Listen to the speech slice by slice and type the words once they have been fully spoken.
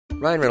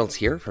Ryan Reynolds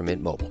here from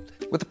Mint Mobile.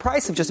 With the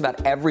price of just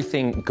about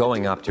everything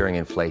going up during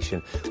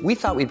inflation, we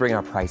thought we'd bring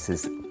our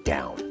prices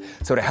down.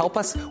 So to help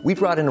us, we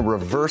brought in a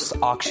reverse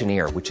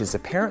auctioneer, which is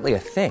apparently a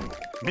thing.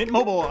 Mint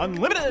Mobile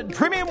Unlimited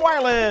Premium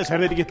Wireless. How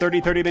to get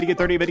 30, 30, bit to get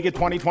 30, bit to get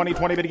 20, 20,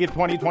 20, bit to get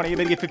 20, 20,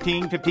 bit to get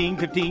 15, 15,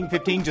 15,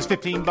 15, just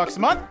 $15 a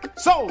month?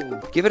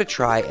 Sold! Give it a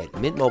try at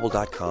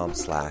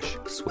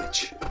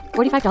mintmobile.com/switch.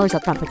 $45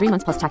 up front for 3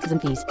 months plus taxes and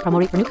fees. Promo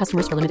rate for new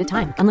customers for limited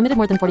time. Unlimited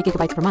more than 40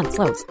 gigabytes per month.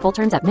 Slows full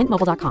terms at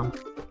mintmobile.com.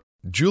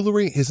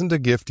 Jewelry isn't a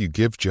gift you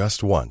give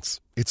just once.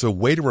 It's a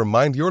way to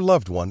remind your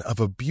loved one of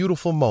a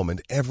beautiful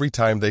moment every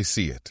time they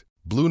see it.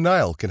 Blue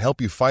Nile can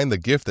help you find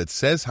the gift that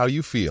says how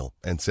you feel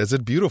and says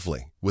it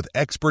beautifully, with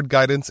expert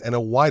guidance and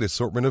a wide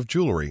assortment of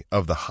jewelry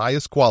of the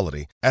highest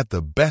quality at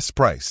the best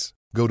price.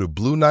 Go to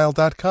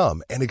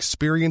BlueNile.com and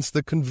experience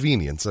the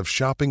convenience of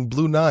shopping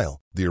Blue Nile,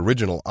 the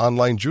original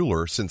online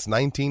jeweler since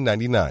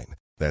 1999.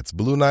 That's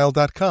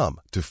BlueNile.com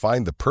to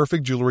find the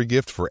perfect jewelry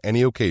gift for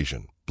any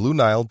occasion.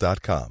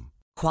 BlueNile.com.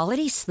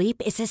 Quality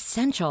sleep is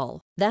essential.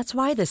 That's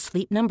why the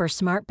Sleep Number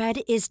Smart Bed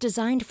is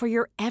designed for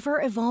your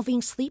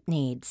ever-evolving sleep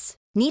needs.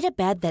 Need a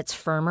bed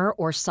that's firmer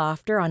or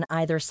softer on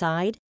either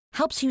side?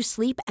 Helps you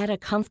sleep at a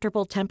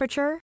comfortable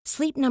temperature?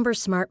 Sleep Number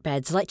Smart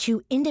Beds let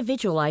you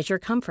individualize your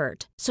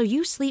comfort, so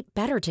you sleep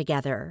better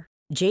together.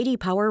 J.D.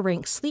 Power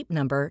ranks Sleep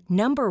Number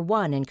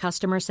 #1 in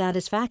customer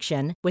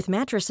satisfaction with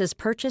mattresses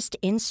purchased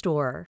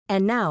in-store.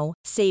 And now,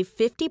 save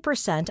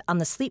 50% on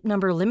the Sleep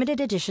Number Limited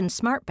Edition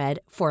Smart Bed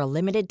for a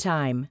limited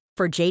time.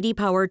 For J.D.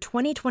 Power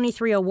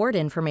 2023 award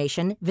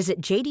information,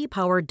 visit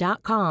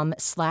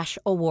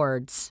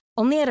jdpower.com/awards.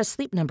 Only at a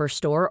Sleep Number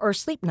store or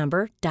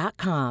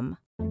sleepnumber.com.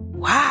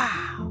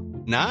 Wow.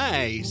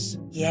 Nice.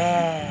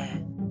 Yeah.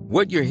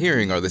 What you're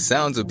hearing are the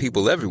sounds of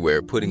people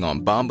everywhere putting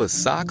on Bombas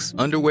socks,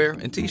 underwear,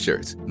 and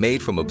T-shirts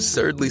made from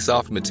absurdly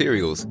soft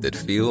materials that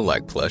feel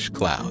like plush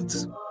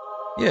clouds.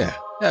 Yeah,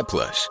 that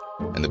plush.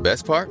 And the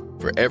best part?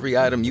 For every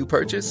item you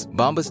purchase,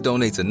 Bombas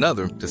donates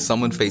another to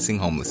someone facing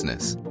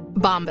homelessness.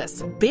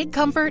 Bombas. Big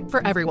comfort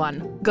for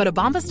everyone. Go to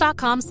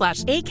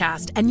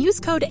bombas.com/ACAST and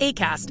use code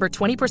ACAST for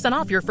 20%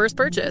 off your first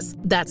purchase.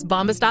 That's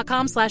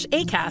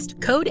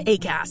bombas.com/ACAST. Code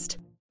ACAST.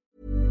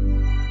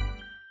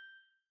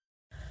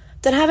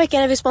 Den här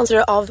veckan är vi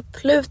sponsrade av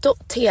Pluto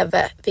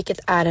TV, vilket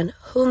är en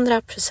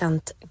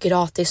 100%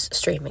 gratis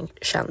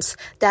streamingtjänst.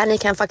 Där ni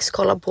kan faktiskt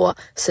kolla på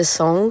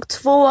säsong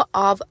 2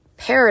 av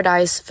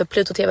Paradise, för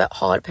Pluto TV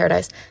har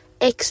Paradise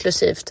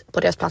exklusivt på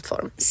deras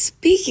plattform.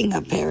 Speaking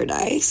of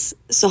Paradise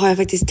så har jag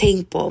faktiskt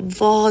tänkt på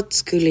vad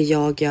skulle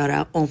jag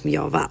göra om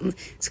jag vann?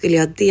 Skulle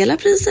jag dela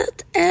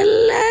priset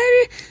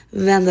eller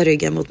vända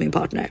ryggen mot min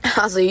partner?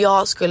 Alltså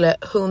jag skulle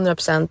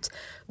 100%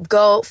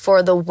 go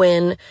for the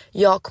win.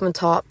 Jag kommer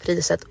ta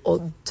priset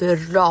och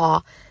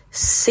dra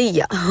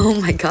Sia.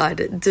 Oh my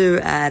god, du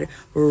är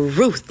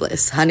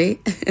ruthless, honey.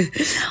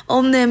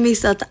 Om ni har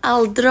missat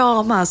all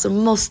drama så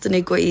måste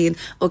ni gå in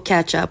och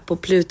catch up på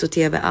Pluto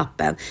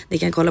TV-appen. Ni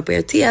kan kolla på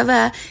er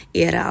TV,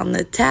 eran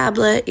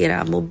tablet,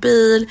 eran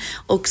mobil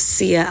och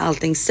se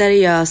allting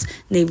seriöst.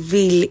 Ni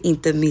vill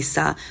inte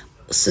missa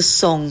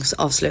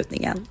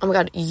säsongsavslutningen. Oh my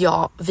god,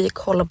 ja, vi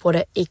kollar på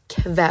det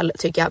ikväll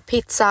tycker jag.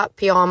 Pizza,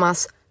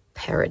 pyjamas,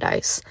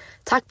 Paradise.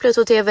 Tack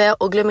Pluto TV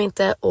och glöm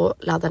inte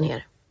att ladda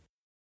ner.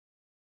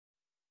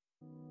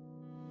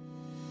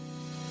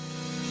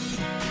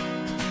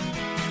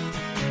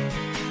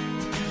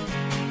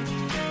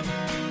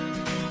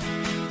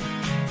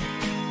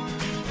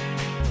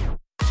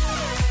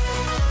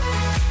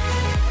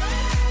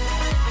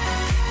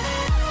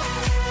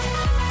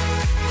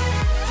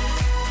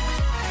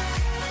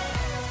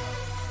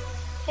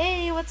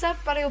 Hej, what's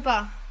up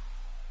allihopa?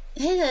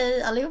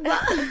 Hej allihopa.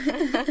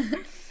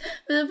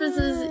 Vi har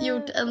precis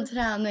gjort en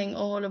träning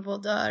och håller på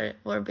att dö.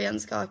 Vår ben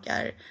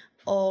skakar.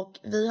 Och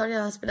vi har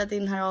redan spelat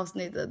in det här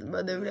avsnittet,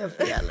 men det blev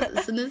fel.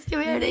 Så nu ska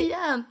vi göra det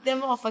igen. Den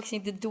var faktiskt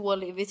inte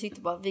dålig. Vi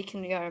tyckte bara att vi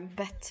kunde göra den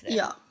bättre.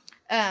 Ja,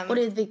 och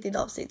det är ett viktigt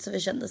avsnitt. Så vi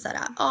kände så här,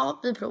 ja,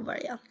 vi provar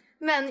igen.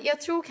 Men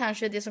jag tror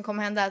kanske det som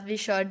kommer hända är att vi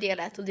kör del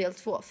 1 och del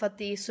 2. För att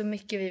det är så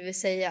mycket vi vill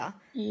säga.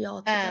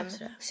 Jag tycker också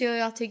det. Så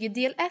jag tycker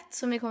del 1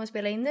 som vi kommer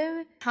spela in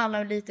nu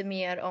handlar lite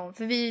mer om...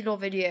 För vi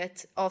lovade ju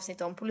ett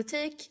avsnitt om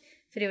politik.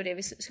 För det var det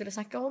vi skulle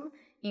snacka om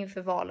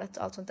inför valet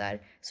och allt sånt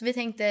där. Så vi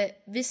tänkte,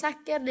 vi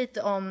snackade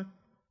lite om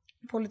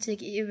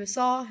politik i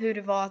USA. Hur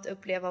det var att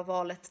uppleva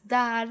valet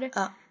där.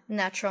 Ja.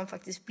 När Trump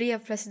faktiskt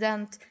blev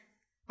president.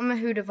 Men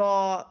hur det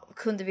var,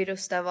 kunde vi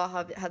rösta, vad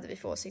hade vi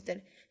för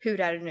åsikter? Hur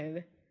är det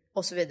nu?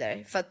 Och så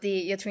vidare. För att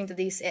jag tror inte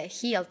det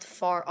är helt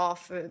far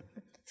off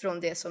från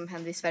det som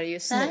händer i Sverige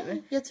just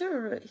nu. Jag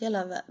tror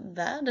hela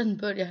världen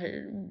börjar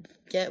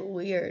get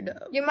weird.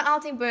 Ja, men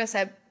allting börjar så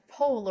här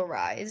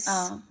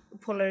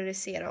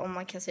polarisera, om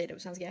man kan säga det på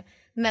svenska.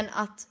 Men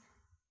att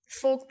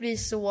folk blir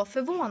så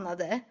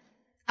förvånade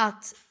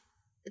att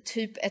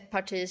typ ett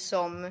parti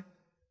som,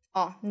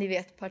 ja, ni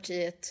vet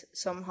partiet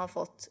som har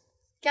fått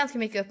ganska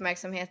mycket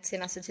uppmärksamhet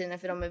senaste tiden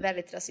för de är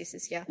väldigt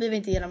rasistiska. Vi vill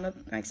inte ge dem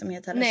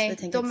uppmärksamhet heller. Nej, så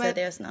vi tänker inte säga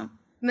deras namn.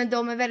 Men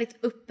de är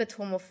väldigt öppet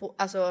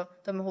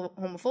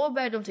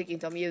homofober, de tycker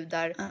inte om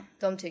judar,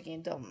 de tycker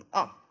inte om,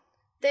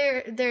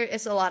 there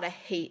is a lot of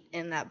hate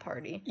in that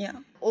party. Ja.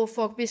 Och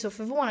folk blir så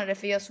förvånade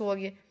för jag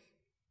såg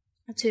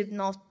typ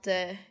något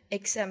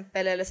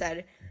exempel eller så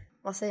här,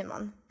 vad säger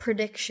man?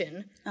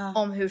 Prediction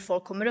om hur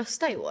folk kommer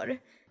rösta i år.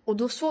 Och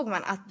då såg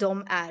man att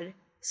de är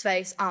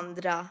Sveriges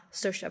andra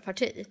största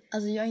parti.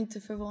 Alltså jag är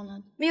inte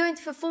förvånad. Men jag är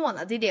inte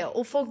förvånad, det är det.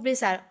 Och folk blir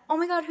så här, oh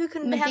my god, hur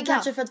kunde det hända? Men det är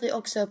kanske för att vi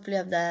också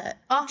upplevde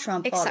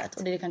Trump-valet. Exakt.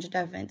 Och det är kanske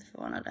därför vi inte är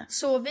förvånade.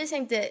 Så vi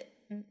tänkte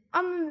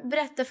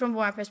berätta från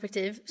våra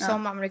perspektiv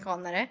som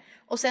amerikanare.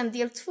 Och sen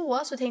del 2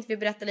 så tänkte vi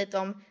berätta lite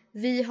om,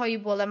 vi har ju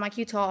båda, man kan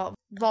ju ta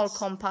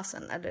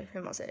valkompassen eller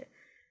hur man säger.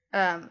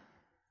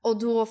 Och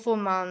då får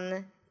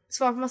man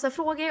svara på massa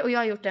frågor och jag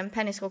har gjort den,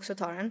 Penny ska också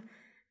ta den.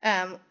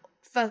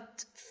 För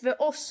att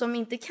för oss som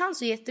inte kan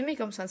så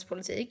jättemycket om svensk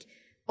politik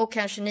och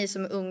kanske ni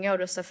som är unga och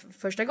röstar för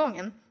första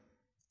gången,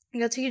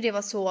 jag tycker det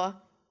var så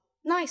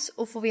nice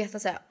att få veta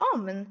så här,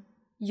 men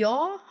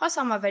jag har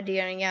samma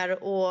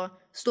värderingar och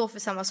står för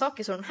samma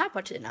saker som de här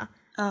partierna.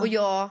 Och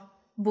jag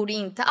borde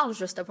inte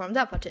alls rösta på de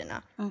där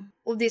partierna.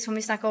 Och det som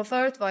vi snackade om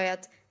förut var ju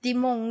att det är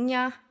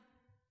många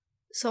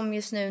som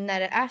just nu när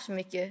det är så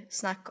mycket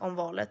snack om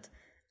valet,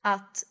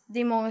 att det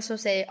är många som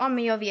säger,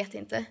 men jag vet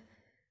inte.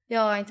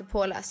 Jag är inte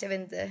påläst, jag vet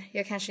inte.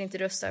 Jag kanske inte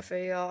röstar för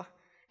jag...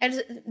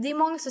 Eller, det är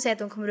många som säger att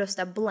de kommer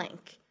rösta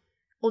blank.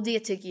 Och det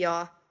tycker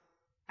jag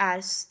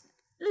är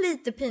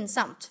lite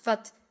pinsamt. För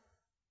att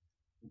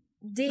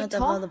det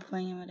vad är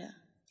poängen med det?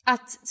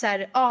 Att så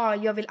här,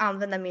 jag vill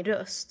använda min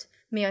röst.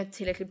 Men jag är inte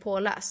tillräckligt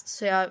påläst.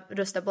 Så jag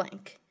röstar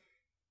blank.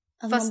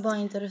 Att man bara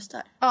inte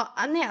röstar?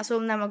 Nej, alltså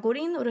när man går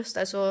in och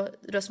röstar så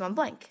röstar man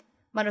blank.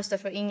 Man röstar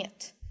för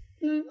inget.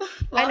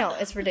 I know,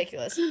 it's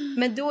ridiculous.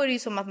 Men då är det ju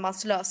som att man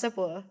slösar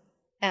på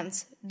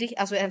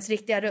ens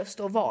riktiga röst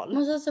och val.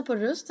 Man slösar på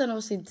rösten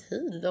och sin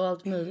tid och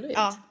allt möjligt.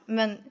 Ja,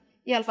 men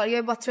i alla fall, jag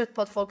är bara trött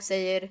på att folk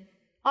säger,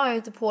 jag är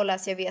inte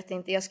påläst, jag vet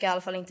inte, jag ska i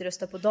alla fall inte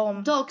rösta på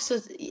dem. Dock så,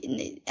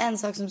 en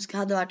sak som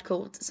hade varit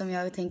coolt som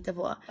jag tänkte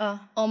på.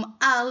 Om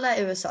alla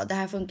i USA, det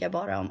här funkar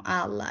bara om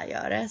alla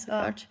gör det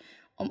såklart.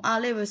 Om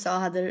alla i USA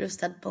hade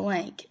röstat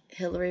blank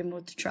Hillary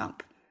mot Trump,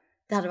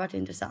 det hade varit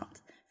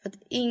intressant. För att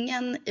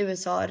ingen i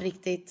USA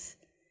riktigt...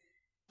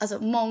 Alltså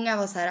många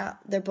var så här,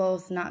 they're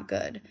both not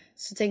good.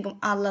 Så tänk om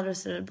alla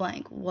röstade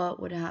blank, what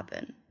would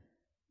happen?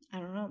 I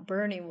don't know,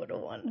 Bernie would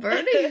have won.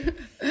 Bernie?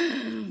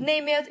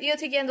 Nej, men jag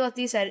tycker ändå att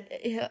det är så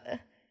här,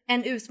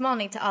 en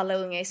utmaning till alla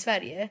unga i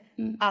Sverige.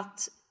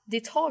 Att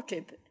det tar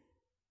typ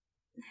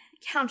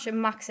kanske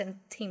max en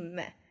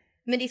timme.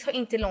 Men det tar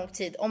inte lång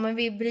tid. Om man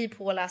vill bli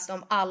påläst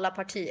om alla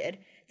partier,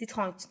 det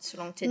tar inte så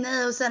lång tid.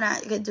 Nej, och sen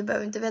du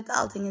behöver inte veta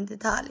allting i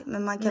detalj.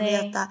 Men man kan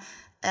veta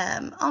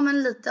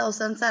men lite. Och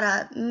sen så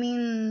här,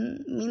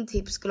 min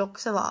tips skulle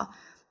också vara,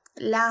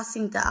 läs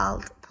inte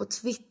allt på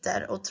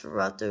Twitter och tro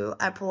att du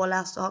är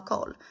påläst och har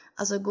koll.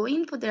 Alltså gå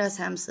in på deras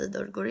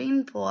hemsidor, gå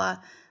in på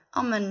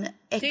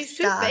äkta... Det är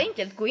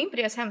superenkelt, gå in på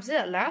deras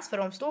hemsida, läs vad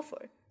de står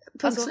för.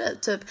 Punkt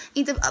slut, typ.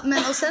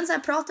 Och sen så här,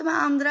 prata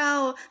med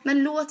andra.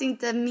 Men låt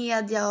inte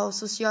media och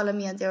sociala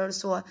medier och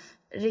så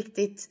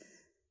riktigt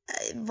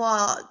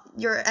vara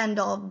your end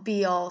all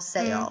be all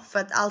say all. För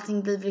att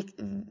allting blir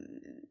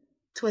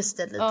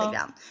twisted lite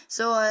grann.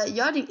 Så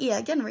gör din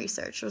egen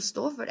research och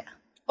stå för det.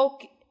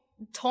 Och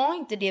ta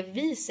inte det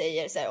vi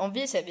säger så här, om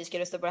vi säger att vi ska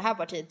rösta på det här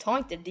partiet, ta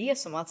inte det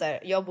som att så här,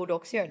 jag borde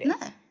också göra det.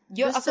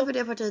 Nej. Rösta på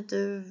det partiet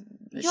du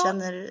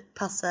känner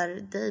passar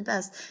dig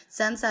bäst.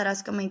 Sen så här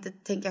ska man inte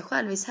tänka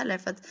självis heller.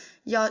 För att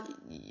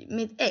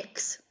mitt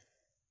ex,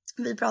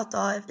 vi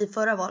pratade i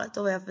förra valet,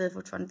 då var vi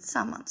fortfarande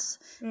tillsammans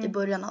i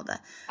början av det.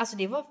 Alltså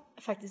det var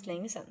faktiskt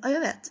länge sedan. Ja, jag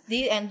vet.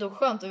 Det är ändå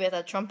skönt att veta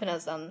att Trump är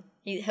nästan,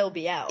 he'll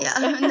be out.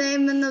 Ja, nej,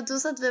 men då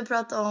satt vi och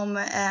pratade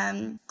om,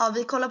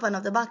 vi kollade på en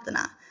av debatterna.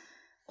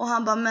 Och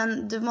han bara,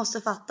 men du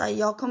måste fatta,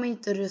 jag kommer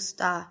inte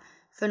rösta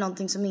för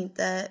någonting som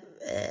inte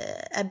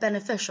är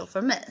beneficial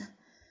för mig.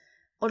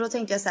 Och då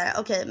tänkte jag så här,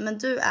 okej, men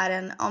du är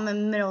en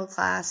middle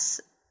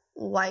class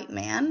white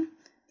man.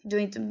 Du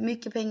har inte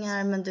mycket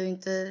pengar, men du är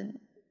inte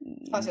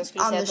fast jag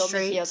skulle säga att de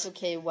är helt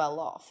okej well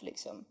off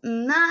liksom.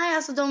 Nej,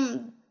 alltså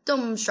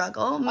de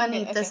struggle, men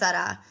inte så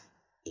här,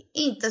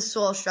 inte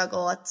så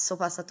struggle att så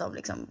pass att de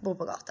liksom bor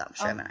på gatan,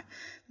 jag menar.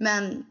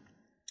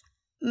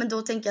 Men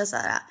då tänker jag så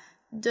här,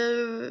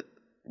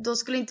 då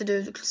skulle inte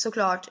du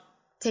såklart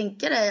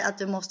tänka dig att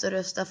du måste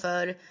rösta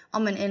för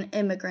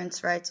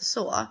immigrants rights och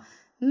så.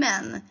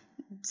 Men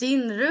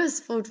din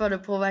röst fortfarande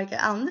påverkar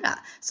andra.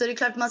 Så det är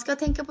klart man ska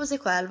tänka på sig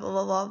själv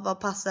och vad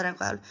passar en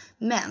själv.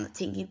 Men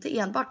tänk inte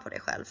enbart på dig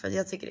själv, för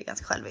jag tycker det är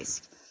ganska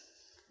själviskt.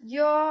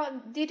 Ja,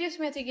 det är det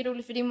som jag tycker är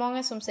roligt, för det är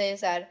många som säger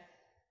så här,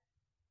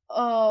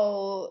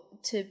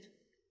 typ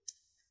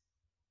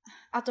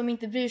att de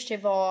inte bryr sig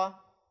vad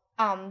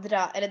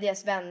andra eller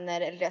deras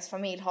vänner eller deras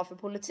familj har för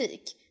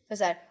politik. För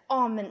så här,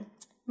 men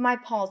my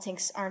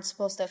politics aren't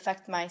supposed to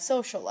affect my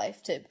social life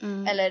typ.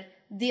 Eller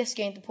det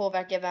ska inte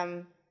påverka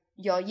vem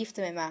jag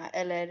gifter mig med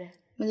eller...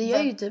 Men det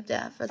gör ju typ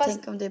det. För att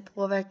tänk om det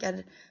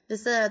påverkar... Vi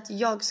säger att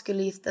jag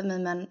skulle gifta mig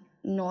med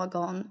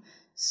någon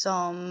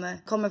som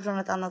kommer från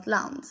ett annat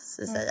land,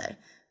 så säger.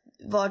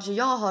 vad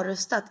jag har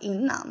röstat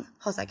innan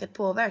har säkert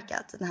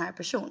påverkat den här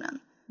personen.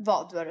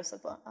 Vad du har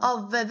röstat på?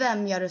 Av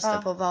vem jag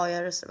röstar på, vad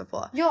jag röstar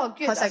på. Ja,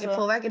 gud, har säkert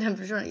påverkat den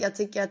personen. Jag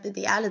tycker att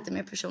det är lite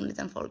mer personligt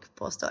än folk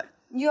påstår.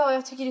 Ja,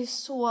 jag tycker det är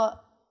så...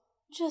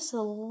 Just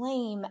a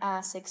lame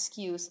ass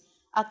excuse.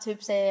 Att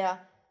typ säga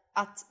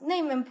att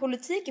nej, men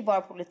politik är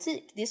bara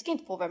politik. Det ska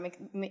inte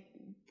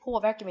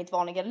påverka mitt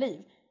vanliga liv.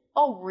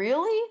 Oh,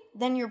 really?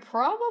 Then you're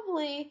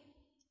probably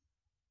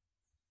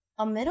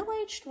a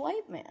middle-aged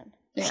white man.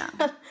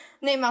 Yeah.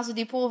 Nej, men alltså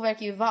det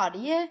påverkar ju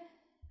varje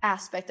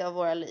aspekt av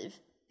våra liv.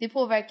 Det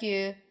påverkar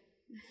ju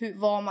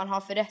vad man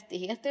har för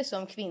rättigheter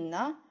som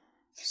kvinna.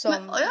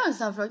 Och jag har en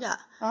sån fråga.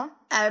 Ja?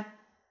 Är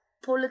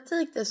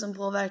politik det som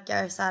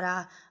påverkar så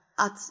här,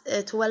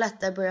 att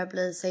toaletter börjar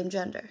bli same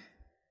gender?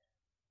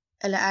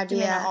 Eller är det...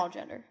 Du menar all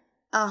gender?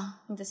 Ja.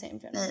 Inte same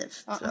gender. Nej,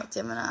 förlåt.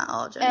 Jag menar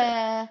all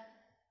gender.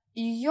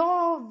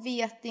 Jag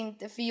vet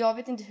inte, för jag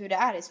vet inte hur det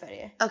är i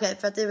Sverige. Okej,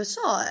 för att i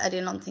USA är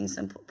det någonting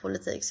som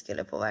politik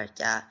skulle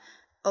påverka.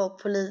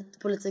 Och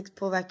politik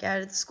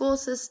påverkar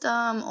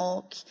skolsystem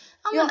och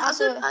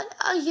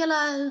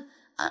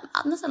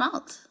nästan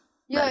allt.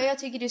 Ja, jag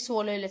tycker det är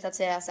så löjligt att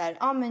säga så här,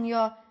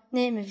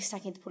 nej men vi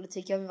snackar inte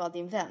politik, jag vill vara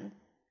din vän.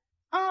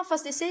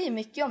 Fast det säger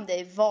mycket om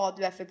dig, vad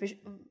du är för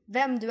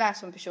vem du är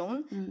som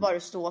person, vad du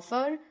står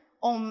för.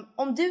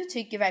 Om du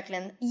tycker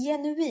verkligen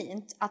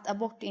genuint att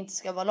abort inte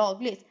ska vara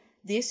lagligt,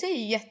 det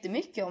säger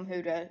jättemycket om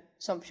hur du är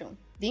som person.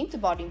 Det är inte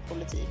bara din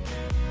politik.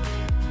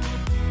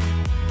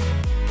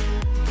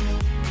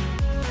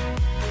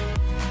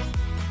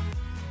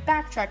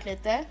 Backtrack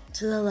lite. To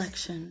the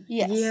election.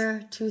 Yes. Year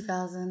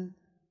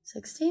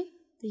 2016?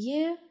 The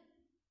year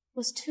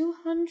was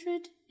 200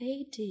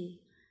 AD.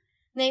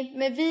 Nej,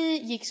 men vi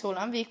gick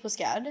skolan, vi gick på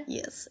SCAD.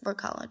 Yes, vår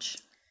college.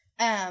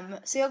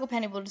 Så jag och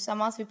Penny bodde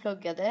tillsammans, vi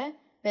pluggade.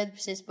 Vi hade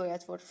precis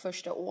börjat vårt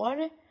första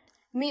år.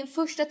 Min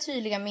första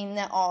tydliga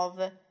minne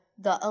av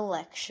the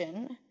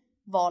election,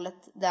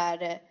 valet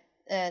där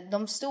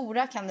de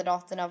stora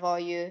kandidaterna var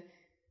ju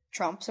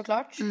Trump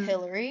såklart,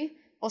 Hillary.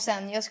 Och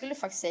sen, jag skulle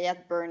faktiskt säga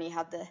att Bernie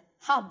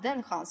hade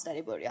en chans där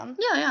i början.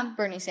 Ja.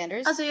 Bernie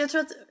Sanders. Alltså jag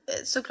tror att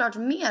såklart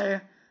mer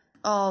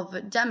av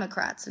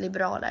Democrats,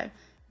 liberaler,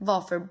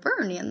 var för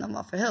Bernie än de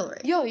var för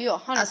Hillary.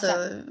 Ja, 100%.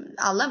 Alltså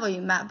alla var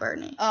ju med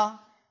Bernie. Ja,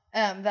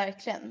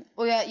 verkligen.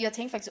 Och jag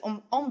tänkte faktiskt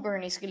om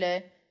Bernie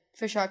skulle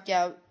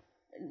försöka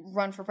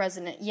run for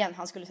president igen,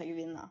 han skulle säkert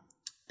vinna.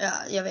 Ja,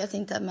 jag vet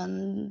inte,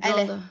 men...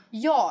 Eller,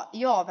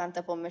 jag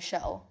väntar på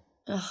Michelle.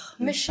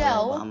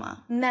 Michelle Obama.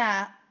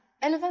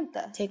 Eller vänta.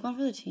 Take one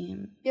for the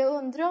team. Jag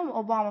undrar om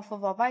Obama får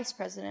vara vice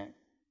president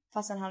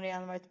fastän han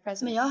redan varit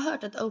president. Men jag har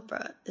hört att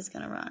Oprah is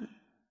gonna run.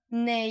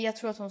 Nej, jag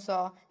tror att hon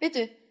sa... Vet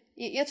du,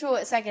 jag tror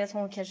säkert att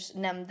hon kanske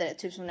nämnde det,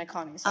 typ som när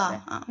Kanye sa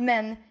det.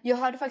 Men jag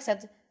hörde faktiskt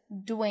att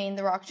Dwayne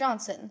The Rock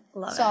Johnson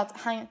sa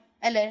att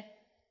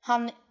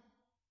han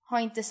har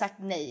inte sagt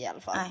nej i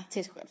alla fall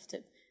till sig själv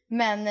typ.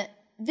 Men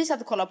vi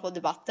satt och kollade på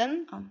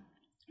debatten.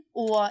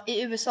 Och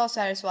i USA så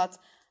är det så att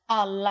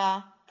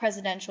alla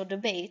presidential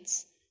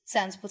debates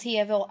sänds på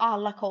tv och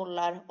alla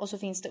kollar. Och så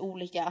finns det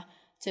olika,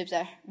 typ så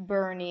här,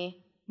 Bernie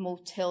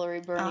mot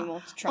Hillary, Bernie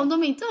mot Trump. Om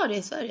de inte har det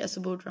i Sverige så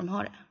borde de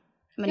ha det.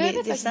 Men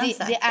det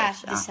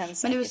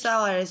sänds Men i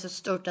USA är det så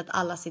stort att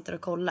alla sitter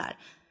och kollar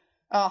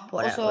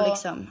på det. Så, och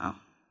liksom,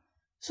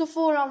 så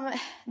får de,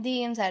 det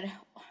är en så här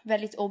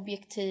väldigt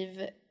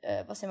objektiv,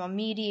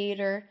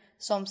 mediator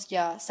som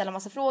ska ställa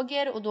massa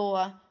frågor. Och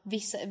då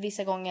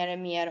vissa gånger är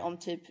det mer om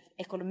typ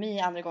ekonomi,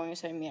 andra gånger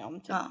så är det mer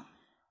om typ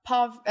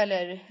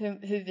eller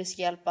hur vi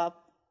ska hjälpa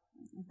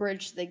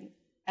bridge the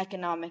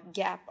economic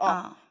gap.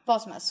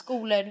 Vad som helst,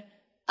 skolor,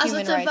 alltså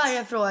typ rights.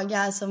 Varje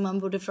fråga som man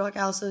borde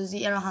fråga, och så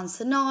ger han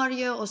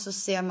scenario och så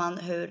ser man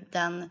hur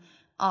den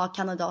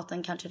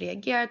kandidaten kanske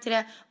reagerar till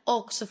det.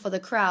 Och så får the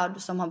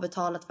crowd som har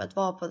betalat för att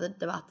vara på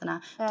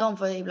debatterna, de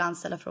får ibland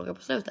ställa frågor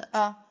på slutet.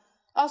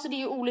 Alltså det är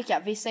ju olika,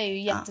 vissa är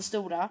ju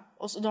jättestora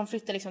och så de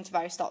flyttar liksom till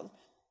varje stad.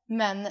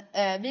 Men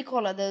vi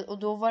kollade och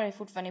då var det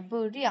fortfarande i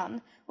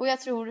början. Och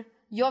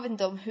jag vet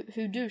inte om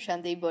hur du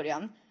kände i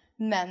början,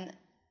 men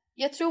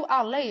jag tror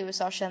alla i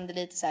USA kände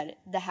lite så här: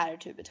 det här är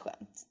typ ett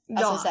skämt.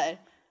 Alltså, så här,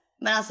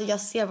 men alltså jag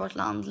ser vårt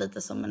land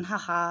lite som en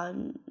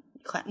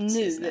skämt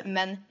nu.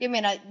 Men jag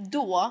menar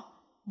då,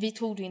 vi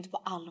tog det ju inte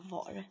på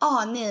allvar.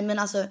 Nej, men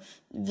alltså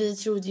vi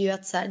trodde ju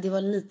att så här, det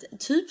var lite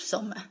typ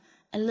som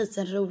en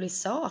liten rolig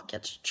sak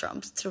att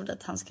Trump trodde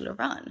att han skulle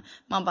run.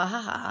 Man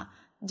bara,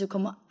 du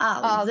kommer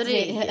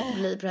aldrig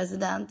bli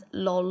president.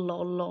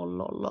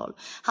 Lol.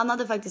 Han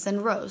hade faktiskt en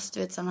roast, du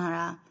vet sån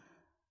här,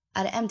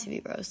 är det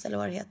MTV roast eller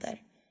vad det heter?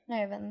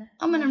 Nej, jag vet inte.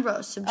 Ja, men en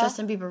roast,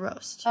 Justin Bieber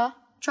roast.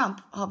 Trump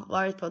har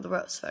varit på the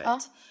roast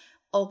förut.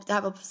 Och det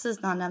här var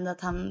precis när han nämnde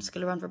att han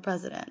skulle run for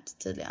president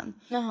tydligen.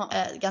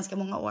 Ganska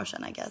många år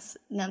sedan, I guess.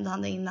 Nämnde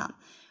han det innan.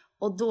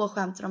 Och då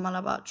skämtade de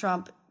alla bara,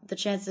 Trump, the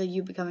chances of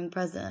you becoming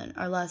president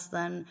are less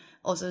than...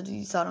 Och så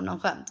sa de någon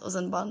skämt. Och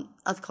sen bara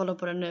att kolla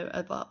på det nu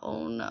är bara,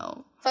 oh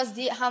no. Fast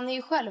han är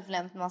ju själv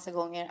nämnt massa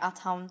gånger att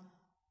han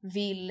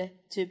vill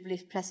typ bli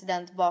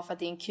president bara för att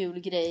det är en kul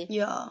grej.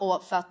 Ja.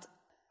 Och för att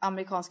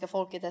amerikanska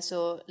folket är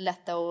så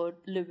lätta att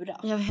lura.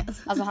 Jag vet.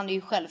 Alltså han har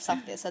ju själv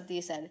sagt det, så att det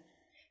är så här,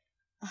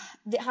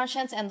 han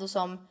känns ändå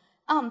som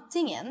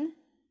antingen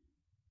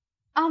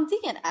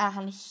är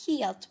han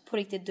helt på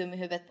riktigt dum i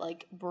huvudet,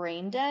 like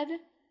brain dead,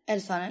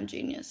 eller så är han en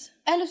genius.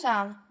 eller så är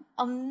han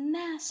a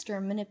master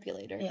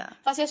manipulator. Yeah.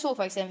 Fast jag såg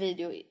faktiskt en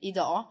video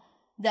idag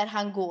där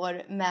han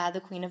går med the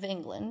Queen of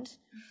England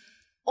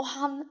och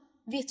han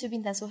vet typ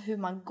inte ens hur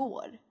man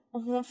går.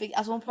 Och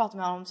hon pratade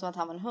med honom som att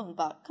han var en hund,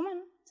 bara come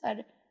on, så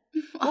här,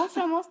 gå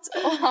framåt.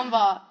 Och han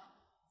var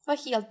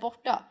helt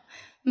borta.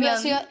 Men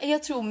alltså,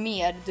 jag tror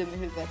mer dum i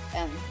huvudet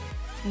än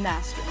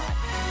mastermind.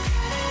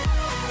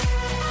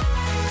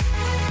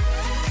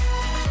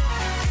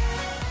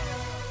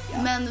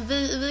 Ja. Men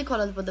vi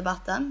kollade på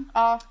debatten.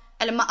 Ja.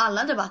 Eller med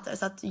alla debatter,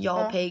 så att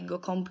jag och Peg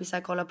och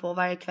kompisar kollar på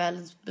varje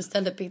kväll,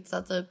 beställde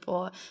pizza typ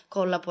och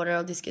kollar på det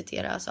och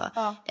diskuterar. Så.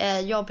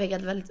 Jag och Peg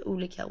hade väldigt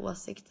olika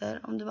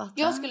åsikter om debatten.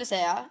 Jag skulle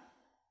säga,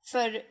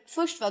 för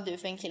först var du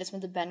för en kille som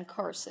heter Ben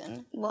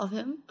Carson. Love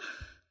him.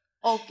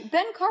 Och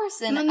Ben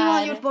Carson men nu har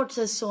han gjort bort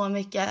sig så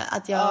mycket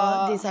att det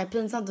är så här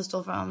pinsamt att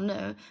stå för honom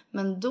nu.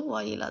 Men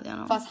då gillade jag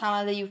honom. Fast han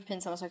hade gjort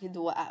pinsamma saker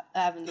då,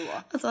 även då.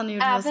 Alltså han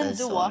gjorde även sig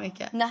så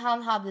mycket. När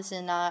han hade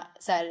sina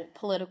så här,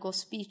 political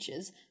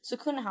speeches, så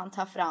kunde han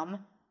ta fram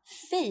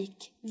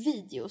fake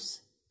videos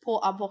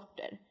på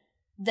aborter.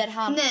 Där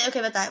han... Nej,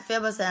 okej, vänta. Får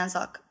jag bara säga en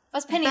sak?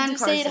 Fast Penny, du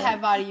säger det här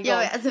varje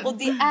gång. Och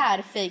det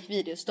är fake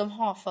videos. De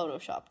har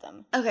photoshopat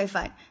dem. Okej,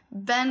 fine.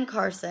 Ben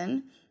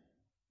Carson...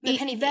 Men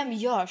Penny, vem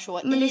gör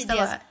så? Men lyssna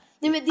bara.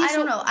 Nej, men det är I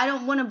don't know. I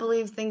don't want to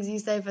believe things you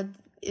say, but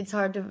it's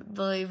hard to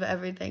believe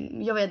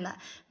everything. Jag vet inte.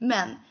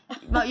 Men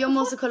jag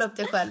måste kolla upp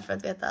det själv för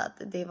att veta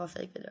att det var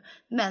fake video.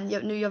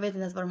 Men jag vet inte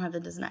ens vad de här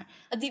videorna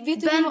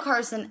är. Ben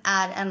Carson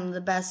är en of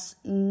the best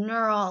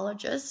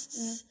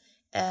neurologists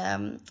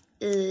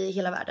i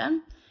hela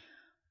världen.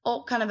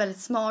 Och han är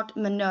väldigt smart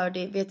men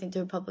nördig, vet inte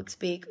hur public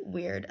speak,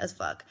 weird as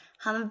fuck.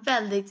 Han är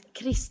väldigt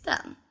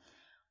kristen.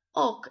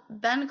 Och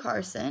Ben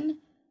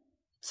Carson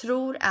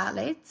tror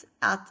ärligt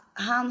att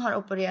han har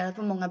opererat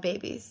på många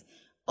babies.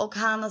 Och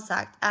han har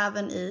sagt,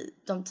 även i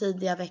de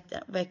tidiga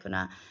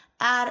veckorna,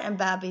 är en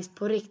bebis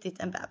på riktigt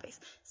en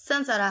bebis.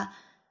 Sen så här,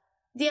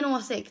 det är en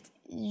åsikt.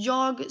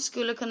 Jag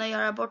skulle kunna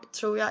göra abort,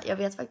 tror jag. Jag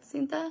vet faktiskt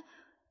inte.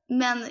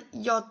 Men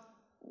jag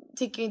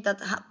tycker inte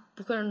att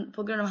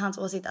på grund av hans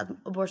åsikt att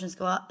abortion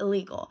ska vara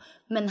illegal.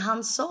 Men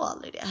han sa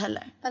aldrig det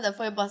heller. Vänta,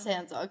 får jag bara säga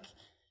en sak?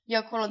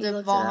 Jag kollade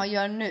upp vad han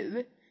gör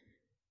nu.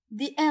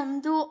 Det är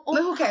ändå...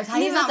 Men who cares?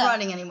 He's not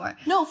running anymore.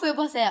 No, får jag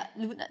bara säga.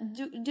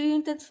 Du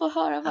inte får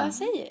höra vad jag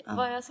säger.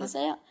 Vad jag ska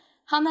säga.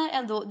 Han är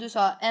ändå, du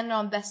sa, en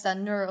av de bästa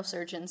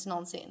neurosurgeons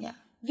någonsin. Yeah.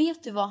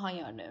 Vet du vad han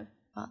gör nu?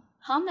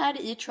 Han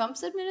är i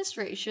Trumps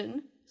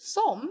administration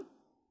som,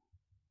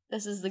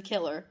 this is the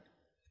killer,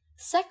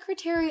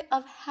 Secretary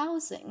of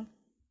Housing.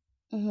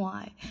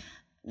 Why?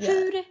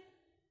 Hur?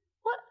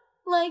 What?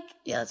 Like...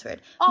 Yeah, that's weird.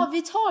 Ja,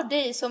 vi tar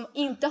dig som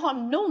inte har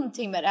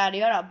någonting med det här att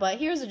göra. But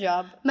here's a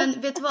job.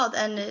 Men vet du vad?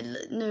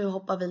 Nu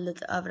hoppar vi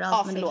lite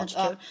överallt, men det är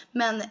kanske kul.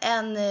 Men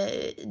en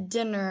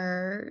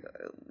dinner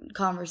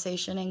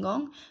conversation en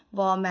gång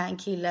var med en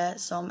kille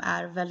som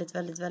är väldigt,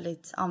 väldigt,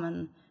 väldigt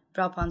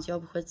bra på hans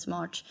jobb,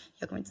 skitsmart.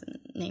 Jag kommer inte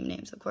name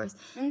names, of course.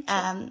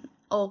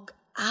 Och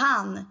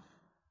han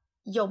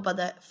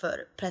jobbade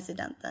för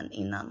presidenten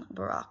innan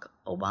Barack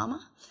Obama.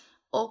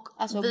 Och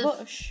alltså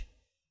Bush?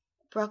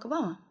 Barack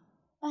Obama.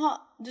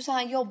 Jaha, du sa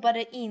han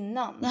jobbade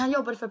innan? Nej, han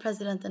jobbade för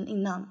presidenten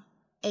innan.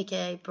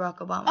 A.k.a.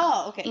 Barack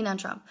Obama. Okay. Innan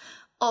Trump.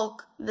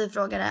 Och vi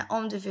frågade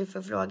om du fick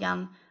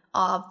förfrågan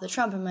av the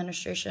Trump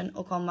administration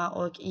och komma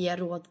och ge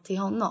råd till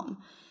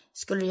honom.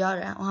 Skulle du göra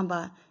det? Och han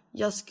bara,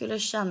 jag skulle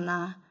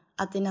känna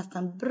att det är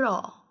nästan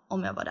bra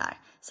om jag var där.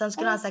 Sen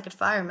skulle han säkert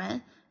fire mig.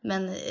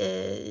 Men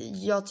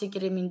jag tycker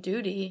det är min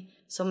duty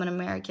som en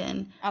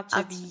American att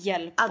typ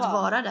hjälpa. Att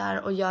vara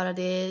där och göra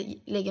det,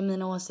 lägga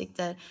mina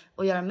åsikter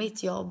och göra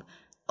mitt jobb.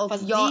 Och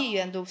fast det är ju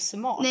ändå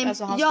smart. Nej,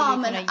 alltså, han skulle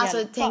men kunna alltså,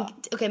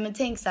 hjälpa. men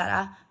tänk så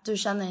här, du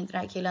känner inte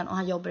den här killen och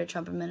han jobbar i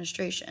Trump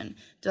administration.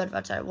 Du hade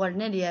varit så här, what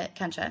an idiot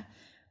kanske.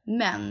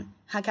 Men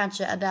han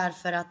kanske är där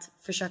för att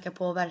försöka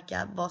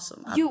påverka vad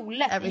som...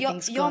 lätt.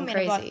 Jag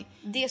menar crazy. Bara,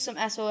 det som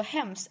är så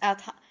hemskt är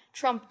att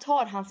Trump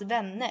tar hans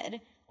vänner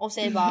och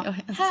säger bara,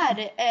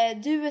 här,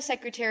 du är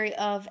Secretary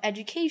of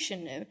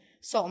Education nu,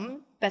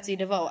 som Betsy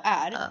DeVos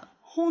är.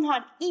 Hon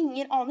har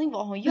ingen aning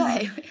vad hon gör.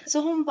 Nej. Så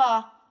hon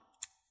bara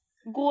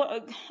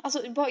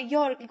bara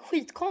gör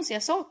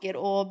skitkonstiga saker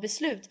och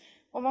beslut.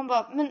 Och man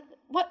bara, men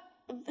what?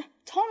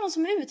 Ta någon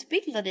som är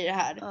utbildad i det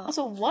här.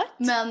 Alltså what?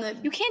 Men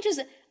you can't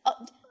just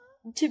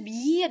typ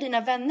ge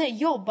dina vänner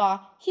jobba.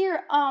 Here,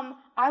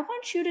 I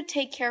want you to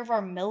take care of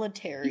our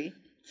military.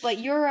 But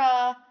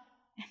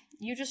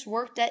you just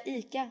worked at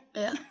ICA.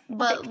 Yeah.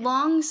 But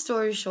long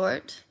story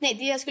short. Nej,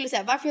 det jag skulle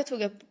säga, varför jag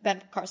tog upp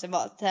Ben Carson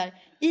var att här,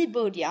 i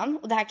början,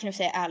 och det här kan du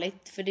säga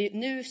ärligt, för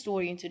nu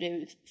står ju inte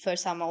du för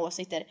samma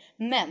åsikter,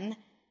 men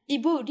i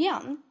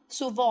början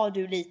så var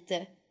du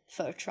lite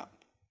för Trump.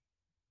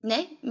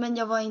 Nej, men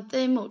jag var inte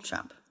emot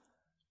Trump.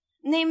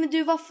 Nej, men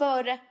du var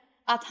för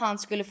att han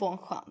skulle få en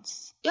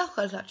chans. Ja,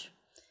 självklart.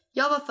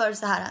 Jag var för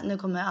så här, nu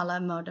kommer alla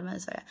mörda mig i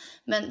Sverige.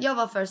 Men jag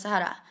var för så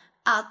här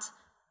att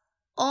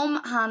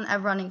om han är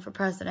running for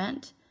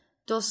president,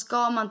 då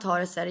ska man ta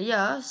det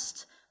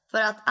seriöst.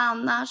 För att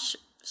annars,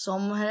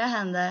 som det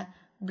hände,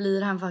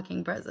 blir han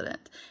fucking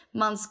president.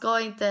 Man ska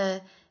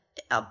inte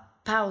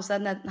pausa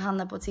när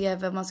han är på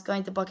tv. Man ska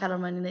inte bara kalla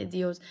honom en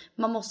idiot.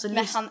 Man måste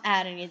men han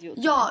är en idiot.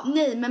 Ja,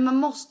 nej, men man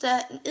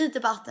måste i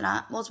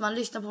debatterna måste man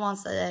lyssna på vad han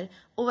säger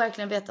och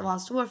verkligen veta vad han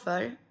står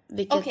för.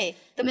 Okej,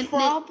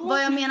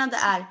 vad jag menade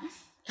är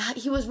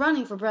he was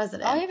running for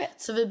president. Ja, jag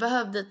vet. Så vi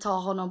behövde ta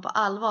honom på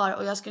allvar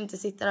och jag skulle inte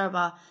sitta där och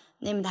bara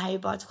nej, men det här är ju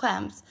bara ett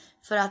skämt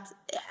för att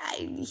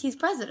he's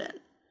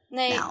president.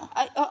 Nej,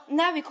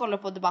 när vi kollar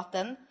på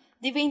debatten,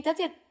 det var inte att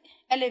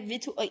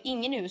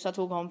ingen i USA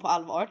tog honom på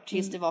allvar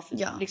tills det var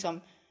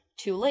liksom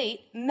too late.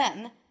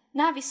 Men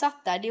när vi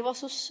satt där, det var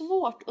så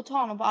svårt att ta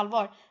honom på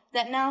allvar.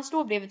 När han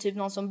står bredvid typ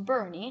någon som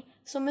Bernie,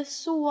 som är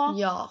så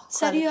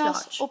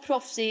seriös och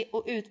proffsig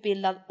och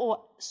utbildad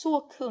och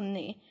så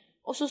kunnig.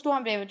 Och så står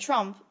han bredvid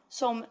Trump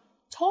som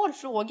tar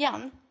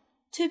frågan,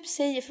 typ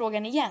säger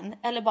frågan igen,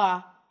 eller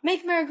bara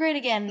make America great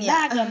again,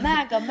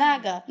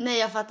 MAGA. Nej,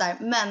 jag fattar.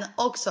 Men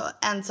också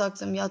en sak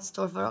som jag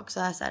står för också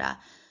är så här: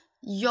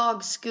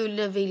 jag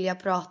skulle vilja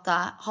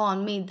ha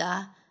en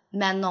middag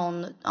med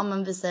någon,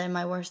 om vi säger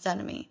my worst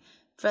enemy.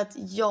 För att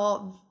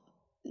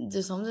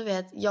som du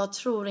vet, jag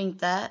tror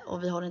inte,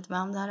 och vi håller inte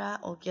med om det här,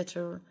 och jag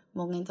tror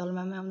många inte håller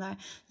med mig om det här.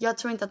 Jag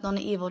tror inte att någon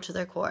är evil to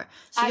their core.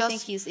 I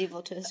think he's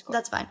evil to his core.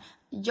 That's fine.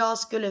 Jag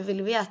skulle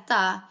vilja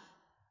veta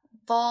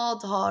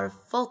vad har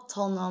fått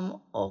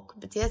honom att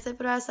bete sig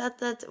på det här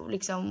sättet. Och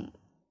liksom,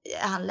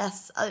 är han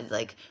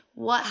like,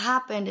 what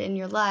happened in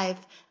your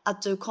life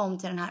att du kom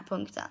till den här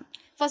punkten?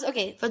 Fast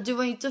okej. För du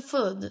var ju inte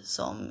född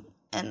som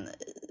en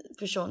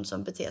person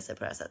som beter sig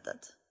på det här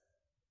sättet.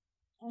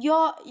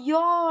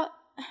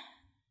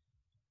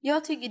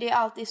 Jag tycker det är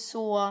alltid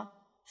så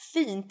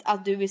fint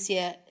att du vill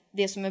se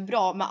det som är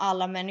bra med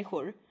alla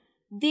människor.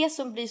 Det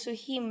som blir så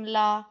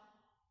himla...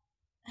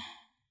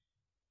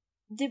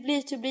 Det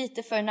blir typ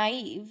lite för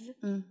naiv.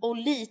 Och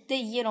lite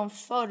ger dem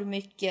för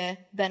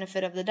mycket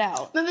benefit of the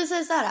doubt. Men vi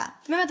säger så här.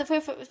 Men vänta, får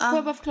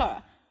jag bara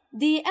förklara?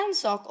 Det är en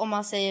sak om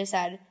man säger så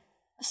här...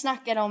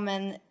 Snackar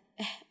om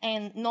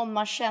någon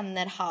man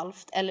känner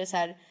halvt. Eller så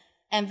här,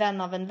 en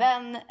vän av en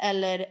vän.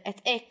 Eller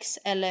ett ex.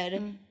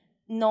 Eller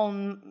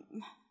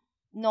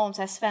någon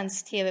så här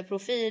svensk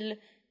tv-profil.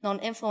 Någon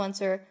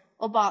influencer.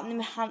 Och bara,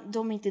 nej men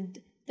de är inte...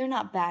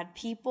 They're not bad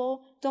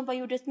people. De bara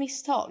gjorde ett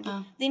misstag.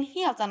 Det är en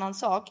helt annan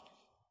sak.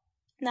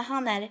 När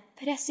han är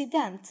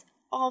president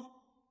av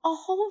a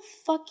whole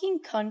fucking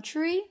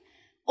country.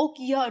 Och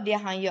gör det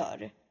han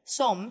gör.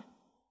 Som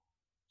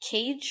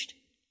caged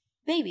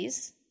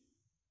babies.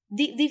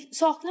 Det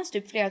saknas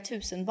typ flera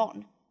tusen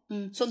barn.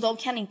 Så de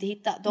kan inte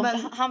hitta.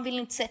 Han vet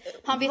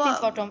inte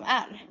vart de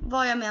är.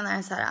 Vad jag menar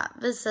är så här.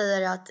 Vi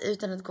säger att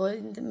utan att gå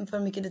för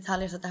mycket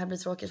detaljer så att det här blir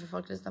tråkigt för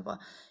folk att lyssna på.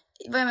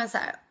 Vad jag menar så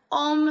här.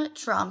 Om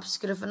Trump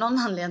skulle för någon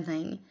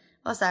anledning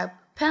vara så här: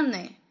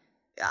 Penny,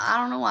 I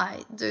don't know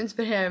why, du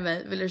inspirerar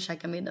mig, vill du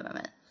käka middag med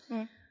mig?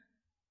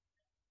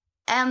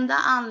 Enda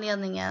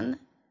anledningen,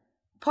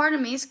 part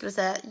of me skulle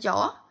säga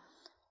ja.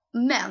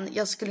 Men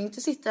jag skulle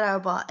inte sitta där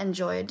och bara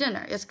enjoy a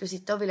dinner. Jag skulle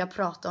sitta och vilja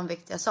prata om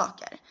viktiga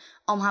saker.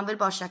 Om han vill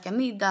bara käka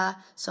middag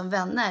som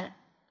vänner,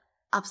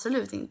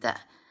 absolut inte.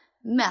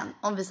 Men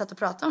om vi satt och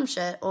pratade om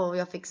sig och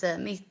jag fick säga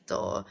mitt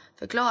och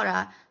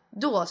förklara,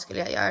 då skulle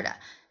jag göra det.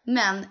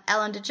 Men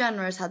Ellen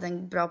DeGeneres hade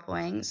en bra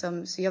poäng,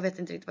 så jag vet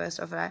inte riktigt vad jag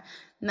står för här.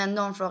 Men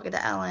någon frågade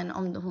Ellen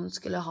om hon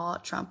skulle ha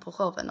Trump på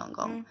showen någon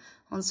gång.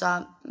 Hon sa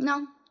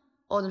no.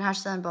 Och den här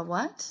tjejen bara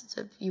what?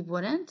 Typ, you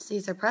wouldn't?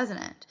 He's our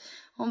president.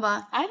 Hon bara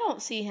I don't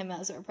see him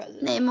as our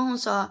president. Nej, men hon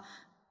sa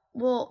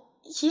well,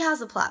 he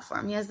has a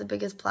platform. He has the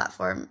biggest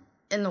platform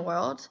in the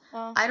world.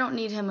 I don't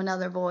need him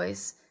another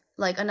voice,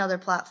 like another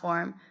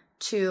platform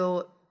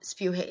to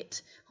spew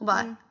hate. Hon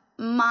bara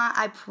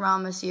I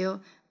promise you,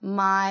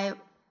 my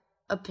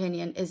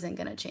opinion isn't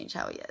gonna change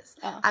how he is.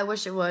 I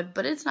wish it would,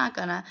 but it's not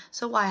gonna.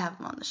 So why have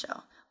him on the show?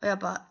 Och jag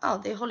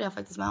bara, det håller jag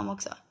faktiskt med om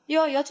också.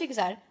 Ja, jag tycker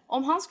så här.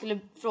 Om han skulle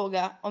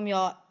fråga om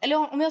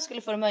jag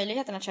skulle få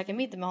möjligheten att käka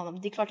middag med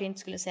honom, det är klart jag inte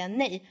skulle säga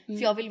nej. För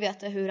jag vill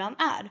veta hur han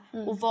är.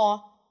 Och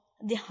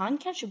han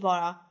kanske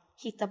bara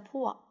hittar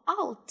på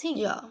allting.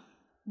 Ja.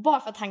 Bara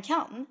för att han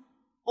kan.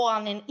 Och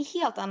han är en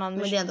helt annan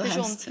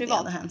person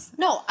privat.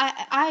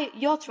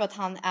 Jag tror att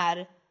han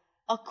är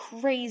a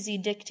crazy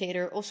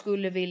dictator och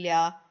skulle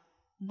vilja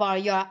bara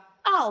göra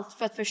allt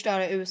för att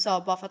förstöra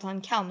USA bara för att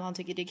han kan och han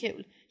tycker det är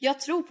kul. Jag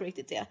tror på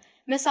riktigt det.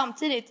 Men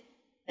samtidigt,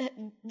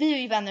 vi är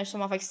ju vänner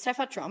som har faktiskt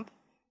träffat Trump.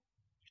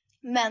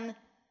 Men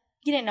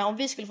grejen är, om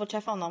vi skulle få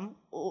träffa honom,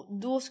 och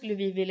då skulle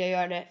vi vilja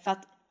göra det för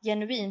att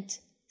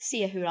genuint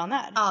se hur han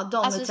är. Ja, de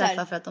alltså,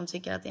 träffar för att de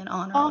tycker att det är en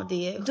honor och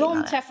det är skillnader.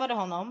 De träffade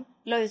honom,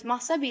 la ut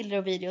massa bilder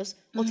och videos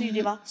och tyckte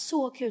det var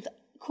så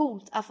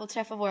coolt att få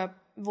träffa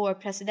vår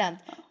president.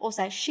 Och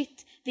så här,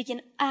 shit,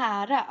 vilken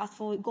ära att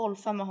få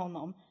golfa med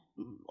honom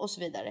och så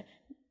vidare.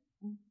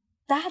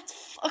 That's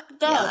fucked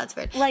up. Yeah, that's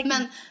weird. Like,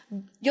 men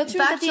jag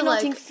tror inte att det är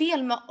någonting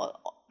fel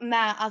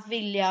med att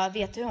vilja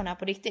veta hur hon är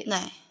på riktigt.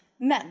 Nej.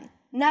 Men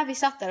när vi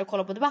satt där och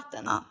kollade på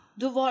debatten,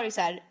 då var det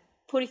så här,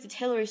 på riktigt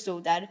Hillary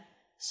stod där,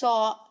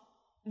 sa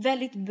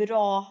väldigt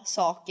bra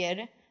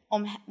saker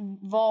om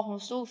vad hon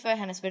stod för,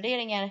 hennes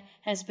värderingar,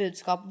 hennes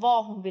budskap,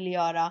 vad hon ville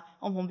göra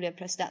om hon blev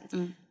president.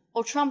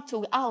 Och Trump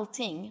tog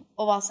allting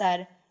och var så här: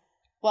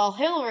 well,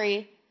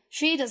 Hillary,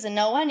 she doesn't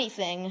know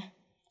anything.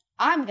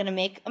 I'm gonna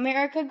make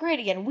America great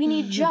again. We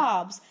need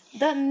jobs.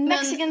 The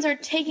Mexicans are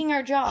taking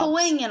our jobs.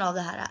 Poängen av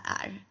det här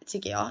är,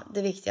 tycker jag,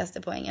 det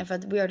viktigaste poängen, för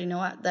att we already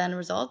know the end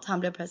result, han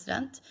blev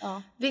president.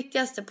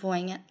 Viktigaste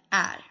poängen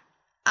är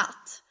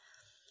att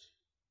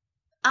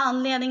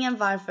anledningen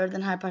varför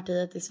den här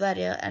partiet i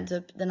Sverige är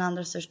typ den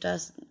andra största,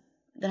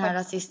 den här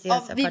rasistiska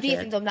partiet. Vi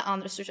vet inte om den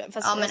andra största.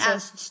 Fast men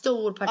en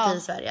stor parti i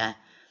Sverige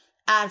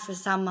är för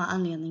samma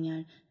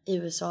anledningar i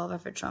USA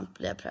varför Trump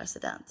blev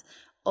president.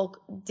 Och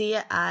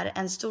det är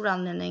en stor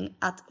anledning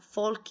att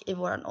folk i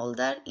våran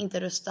ålder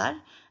inte röstar.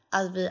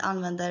 Att vi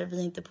använder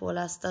vi inte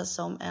pålästa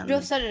som en...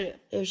 Röstade du?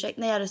 Ursäkt,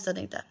 nej jag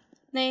röstade inte.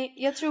 Nej,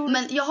 jag tror...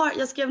 Men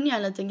jag skrev ner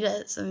en liten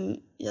grej som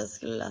jag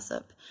skulle läsa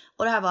upp.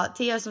 Och det här var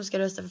till er som ska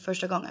rösta för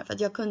första gången. För att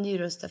jag kunde ju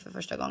rösta för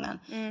första gången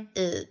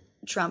i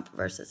Trump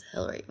versus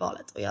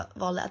Hillary-valet. Och jag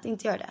valde att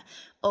inte göra det.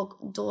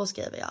 Och då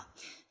skrev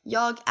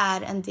jag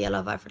är en del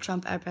av varför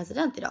Trump är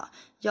president idag.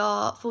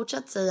 Jag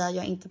fortsatt säga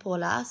jag är inte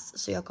påläst,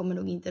 så jag kommer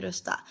nog inte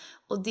rösta.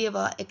 Och det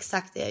var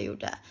exakt det jag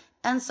gjorde.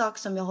 En sak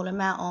som jag håller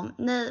med om: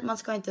 nej, man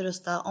ska inte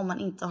rösta om man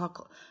inte har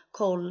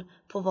koll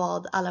på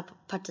vad alla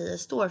partier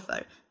står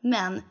för.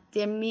 Men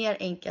det är mer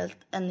enkelt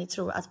än ni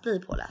tror att bli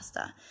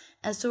pålästa.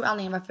 En stor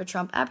anledning varför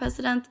Trump är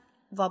president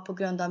var på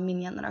grund av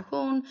min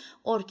generation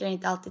orkar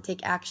inte alltid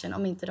take action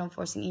om inte de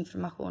får sin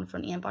information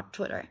från enbart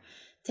Twitter.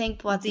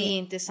 Tänk på att det är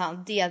inte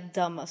sant. Det är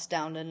dumb us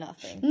down to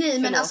nothing. Nej,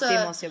 men alltså,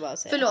 det måste jag bara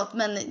säga. Förlåt,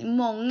 men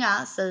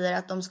många säger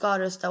att de ska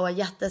rösta och är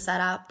jätte så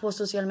här på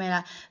sociala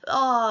medier.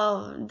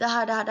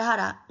 Det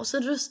här. Och så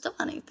röstar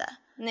man inte.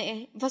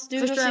 Nej, fast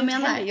du röstar inte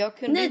heller. Jag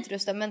kunde inte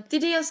rösta. Men... det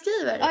är det jag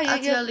skriver.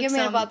 Jag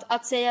menar bara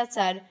att säga att så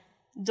här,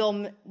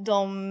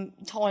 de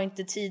tar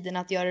inte tiden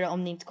att göra det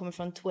om ni inte kommer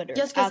från Twitter.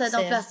 Jag ska säga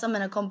att de flesta av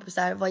mina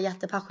kompisar var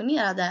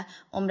jättepassionerade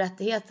om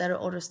rättigheter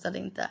och röstade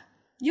inte.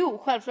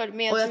 Jo, självklart.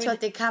 Men jag tror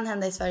att det kan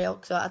hända i Sverige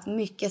också. Att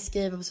mycket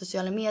skriver på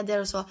sociala medier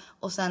och så.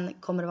 Och sen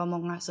kommer det vara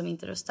många som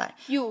inte röstar.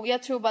 Jo,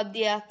 jag tror bara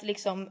det att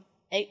liksom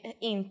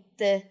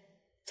inte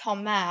ta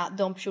med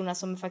de personer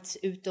som är faktiskt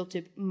ute och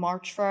typ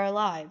march for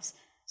our lives.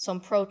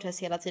 Som protest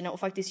hela tiden och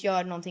faktiskt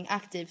gör någonting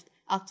aktivt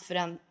att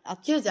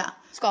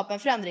skapa en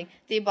förändring.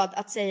 Det är bara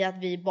att säga att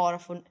vi bara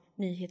får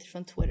nyheter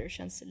från Twitter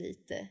känns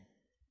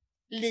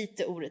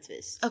lite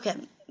orättvist. Okej,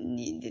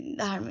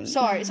 det här...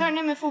 Sorry,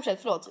 nej men fortsätt,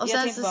 förlåt. Och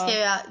sen så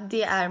skrev jag,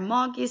 det är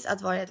magiskt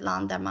att vara i ett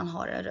land där man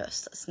har en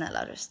röst.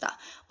 Snälla rösta.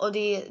 Och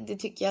det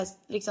tycker jag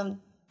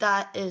liksom,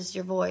 that is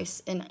your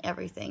voice in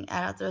everything,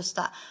 är att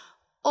rösta.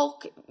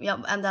 Och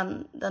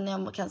den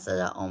jag kan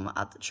säga om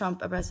att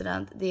Trump är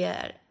president, det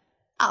är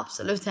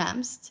absolut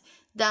hemskt.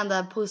 Det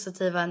enda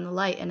positiva and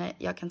light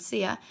jag kan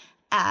se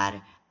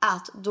är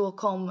att då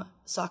kom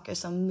saker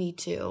som Me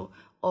Too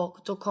och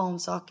då kom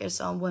saker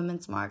som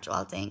Women's March och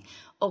allting.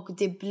 Och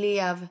det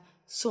blev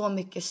så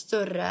mycket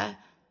större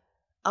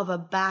av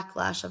a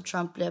backlash av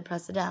Trump blev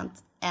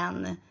president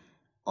än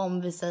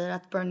om vi säger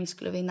att Bernie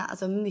skulle vinna.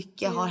 Alltså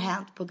mycket har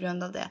hänt på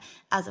grund av det.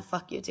 As a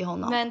fuck you till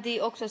honom. Men det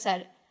är också så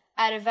här,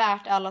 är det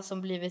värt alla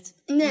som blivit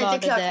mördade? Det är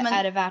klart, men...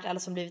 Är det värt alla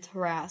som blivit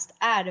harassed?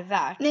 Är det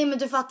värt? Nej, men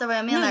du fattar vad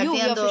jag menar.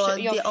 Det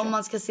är ändå, om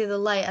man ska se the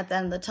light at the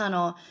end of the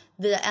tunnel.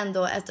 Vi är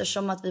ändå,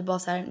 eftersom att vi bara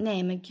så här,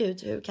 nej men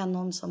gud, hur kan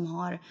någon som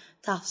har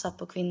tafsat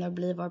på kvinnor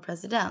bli vår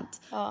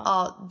president?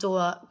 Ja,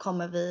 då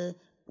kommer vi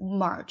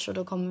march och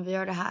då kommer vi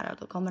göra det här och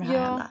då kommer det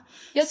här hända.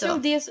 Jag tror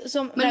det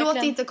som men verkligen...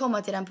 låt inte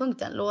komma till den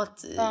punkten.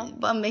 Låt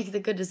bara make the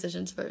good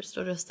decisions first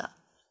och rösta.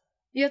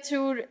 Jag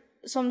tror,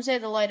 som du säger,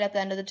 the light at the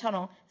end of the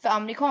tunnel. För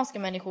amerikanska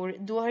människor,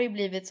 då har det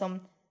blivit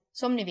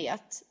som ni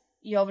vet.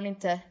 Jag vill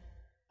inte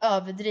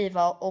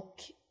överdriva och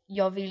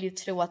jag vill ju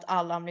tro att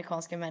alla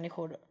amerikanska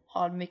människor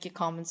har mycket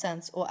common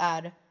sense och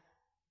är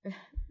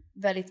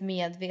väldigt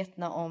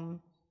medvetna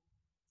om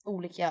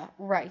olika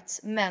rights.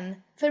 Men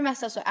för det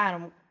mesta så är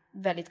de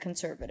väldigt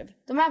conservative.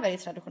 De är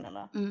väldigt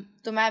traditionella.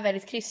 De är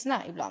väldigt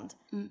kristna ibland.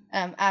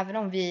 Även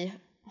om vi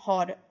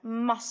har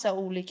massa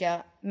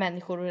olika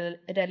människor och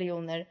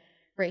religioner,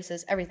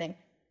 races, everything.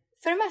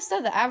 För det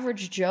mesta, the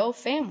average Joe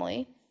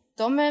family,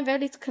 de är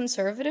väldigt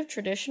conservative,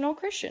 traditional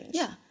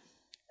Christians.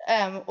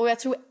 Och jag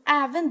tror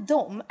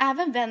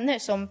även vänner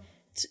som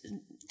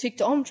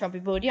tyckte om Trump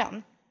i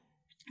början,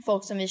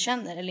 folk som vi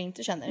känner eller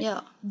inte känner,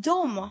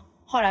 de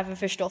har även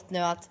förstått nu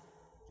att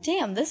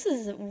damn, this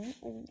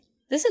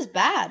is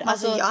bad.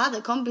 Alltså jag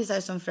hade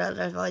kompisar som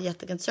föräldrar var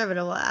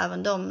jättekonservativa och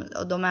även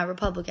de är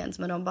Republicans,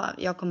 men de bara,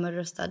 jag kommer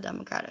rösta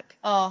Democratic.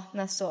 Ja,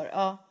 nästa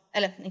år,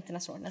 eller inte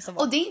nästa år, nästa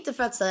val. Och det är inte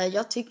för att säga,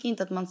 jag tycker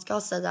inte att man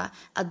ska säga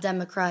att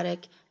Democratic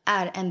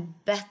är en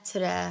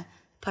bättre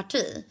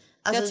parti.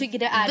 Alltså, jag tycker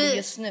det är det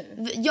just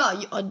nu. Ja,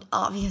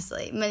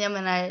 obviously. Men jag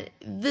menar,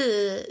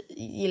 vi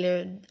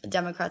gillar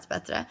Democrats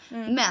bättre.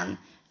 Men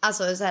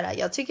Alltså så här,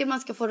 jag tycker man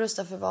ska få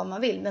rösta för vad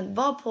man vill. Men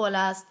var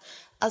påläst,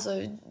 alltså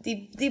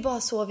det är bara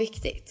så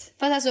viktigt.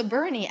 För att alltså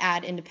Bernie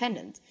är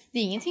independent. Det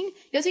är ingenting,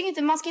 jag tycker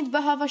inte, man ska inte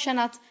behöva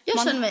känna att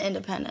jag känner mig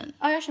independent.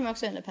 Ja, jag känner mig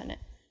också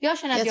independent. Jag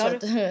känner att jag tror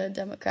att du är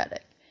democratic.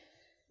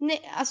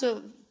 Nej,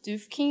 alltså du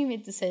kan ju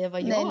inte säga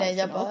vad jag nej, är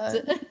jag för bara...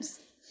 något.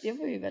 Det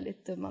var ju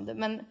väldigt dummande.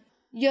 Men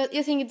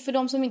jag tänker för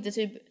de som inte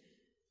typ,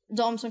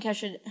 de som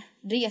kanske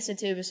reser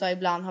till USA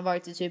ibland, har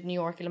varit i typ New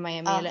York eller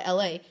Miami eller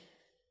LA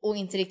och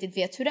inte riktigt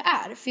vet hur det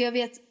är. För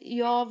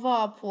jag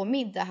var på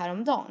middag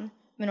häromdagen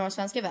med några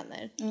svenska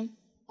vänner.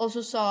 Och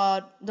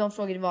så de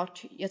frågade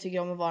vart jag tycker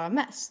om att vara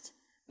mest.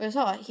 Och jag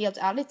sa helt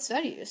ärligt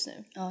Sverige just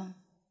nu.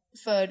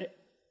 För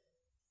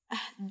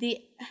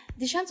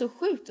det känns så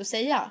sjukt att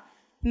säga.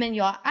 Men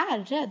jag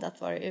är rädd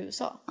att vara i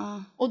USA.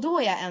 Och då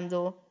är jag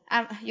ändå,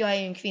 jag är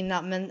ju en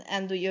kvinna, men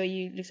ändå jag är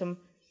ju liksom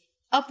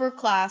upper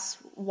class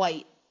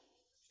white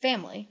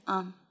family.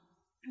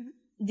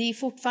 Det är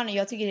fortfarande,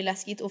 jag tycker det är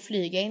läskigt att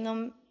flyga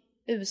inom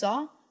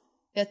USA.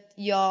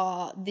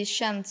 Det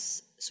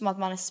känns som att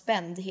man är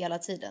spänd hela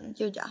tiden.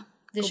 Gud ja.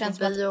 Det gå känns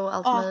på bio och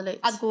allt möjligt.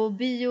 Att gå på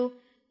bio.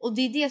 Och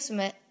det är det som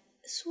är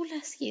så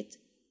läskigt.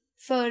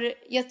 För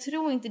jag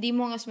tror inte, det är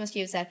många som har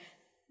skrivit så här,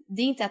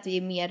 det är inte att det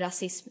är mer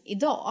rasism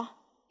idag.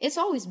 It's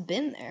always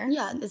been there.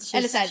 Yeah, it's just...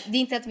 Eller så här, det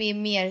är inte att det är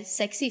mer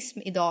sexism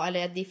idag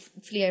eller att det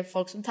är fler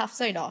folk som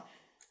tafsar idag.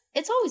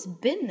 It's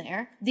always been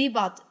there. Det är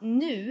bara att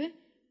nu,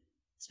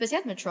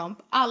 speciellt med Trump,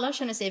 alla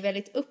känner sig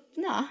väldigt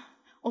öppna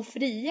och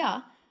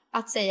fria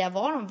att säga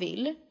vad de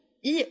vill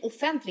i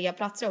offentliga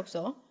platser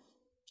också.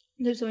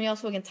 Nu som jag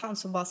såg en tant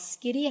som bara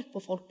skrek på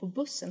folk på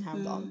bussen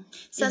häromdagen.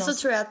 Sen så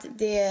tror jag att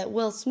det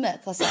Will Smith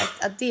har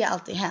sagt att det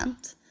alltid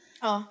hänt.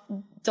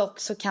 Dock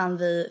så kan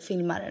vi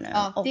filma det nu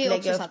och det är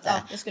lägga upp sant.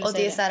 det. Och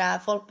det är så här,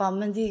 folk bara,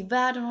 men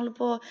världen håller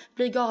på att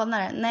bli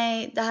galnare.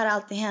 Nej, det här har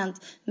alltid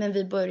hänt, men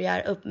vi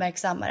börjar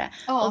uppmärksamma det.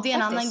 Och det är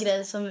en annan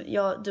grej som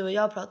du och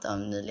jag pratade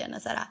om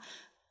nyligen, så här,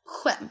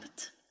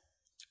 skämt.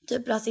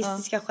 Typ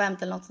rasistiska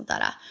skämt eller något sånt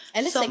där.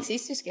 Eller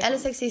sexistiska. Eller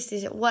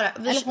sexistiska,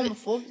 whatever. Eller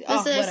homofob. Vi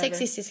säger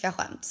sexistiska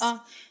skämt.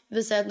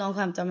 Vi säger att någon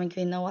skämtar om en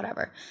kvinna,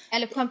 whatever.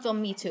 Eller skämt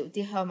om Me Too,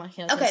 det hör man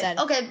hela tiden.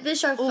 Okej, vi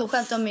kör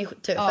skämt om Me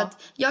Too. För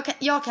att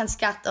jag kan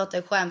skratta åt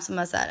ett skämt som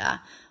är så här,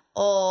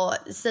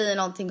 och säger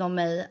någonting om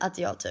mig att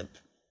jag typ...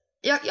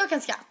 Jag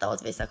kan skratta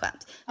åt vissa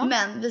skämt.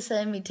 Men vi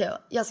säger Me Too.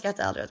 Jag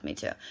skrattar aldrig åt Me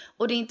Too.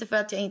 Och det är inte för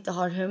att jag inte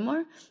har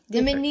humor.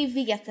 Men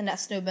ni vet den där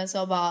snubben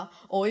som bara,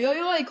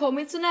 oj,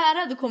 kommit så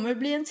nära, då kommer det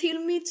bli en till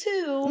Me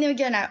Too. Nej, men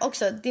grejen är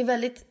också, det är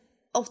väldigt...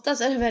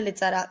 Oftast är det väldigt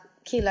så här,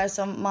 killar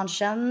som man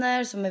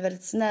känner, som är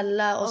väldigt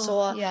snälla och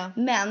så. Yeah.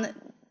 Men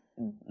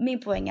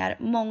min poäng är,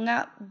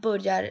 många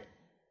börjar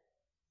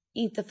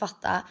inte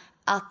fatta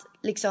att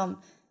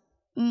liksom...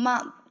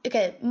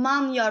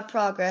 Man gör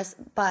progress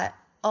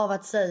av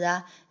att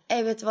säga...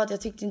 vet du vad,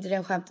 jag tyckte inte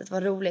det skämtet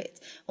var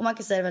roligt. Och man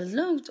kan säga det väldigt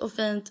lugnt och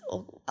fint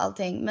och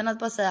allting. Men att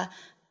bara säga,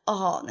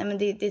 nej men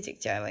det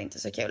tyckte jag var inte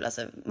så kul.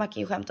 Alltså, man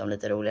kan ju skämta om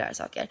lite roligare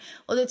saker.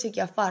 Och det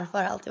tycker jag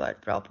farfar alltid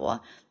varit bra på.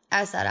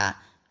 Är så här,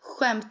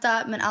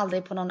 skämta men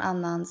aldrig på någon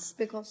annans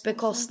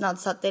bekostnad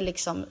så att det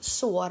liksom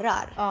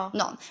sårar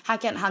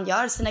någon. Han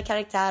gör sina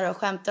karaktärer och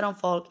skämtar om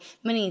folk,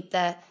 men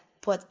inte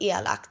på ett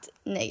elakt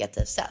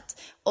negativt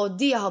sätt. Och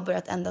det har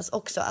börjat ändras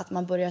också, att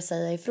man börjar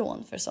säga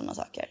ifrån för sådana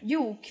saker.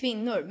 Jo,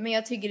 kvinnor, men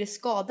jag tycker det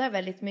skadar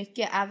väldigt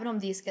mycket, även om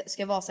det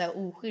ska vara så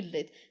här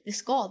oskyldigt. Det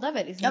skadar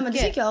väldigt mycket. Ja, men det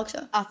tycker jag också.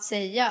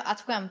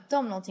 Att skämta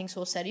om någonting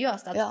så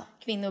seriöst, att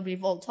kvinnor blir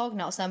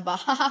våldtagna och sen bara,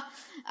 haha,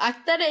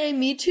 akta dig,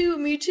 me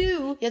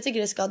too. Jag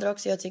tycker det skadar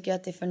också, jag tycker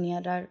att det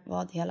förnedrar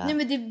vad hela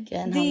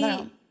grejen handlar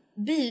om.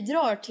 Det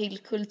bidrar till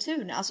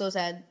kulturen, alltså så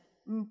här,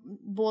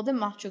 både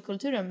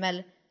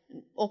machokulturen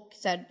och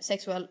så här,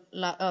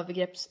 sexuella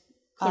övergrepp,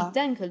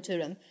 den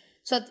kulturen.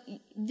 Så att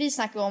vi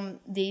snackar om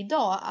det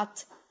idag,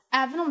 att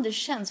även om det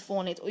känns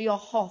fånigt och jag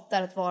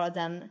hatar att vara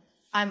den,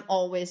 I'm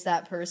always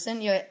that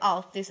person, jag är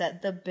alltid så här,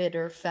 the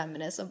bitter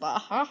feminist och bara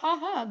ha,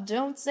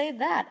 don't say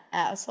that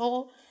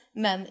asshole.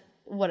 Men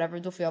whatever,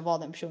 då får jag vara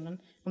den personen,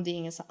 om det är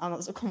ingen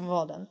annan som kommer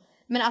vara den.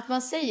 Men att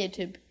man säger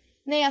typ,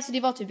 nej alltså det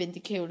var typ inte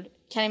kul,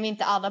 kan vi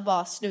inte alla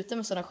bara sluta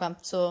med sådana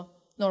skämt, så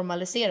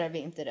normaliserar vi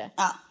inte det.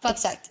 Ja,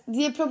 exakt.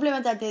 Det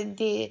problemet är att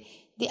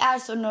det är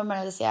så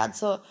normaliserat,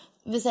 så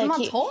vi säger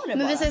man tar det bara.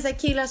 Men vi säger så här,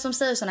 killar som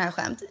säger såna här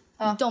skämt,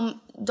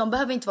 de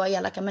behöver inte vara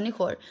elaka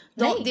människor.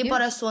 Det är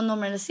bara så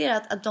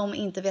normaliserat att de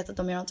inte vet att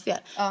de gör något fel.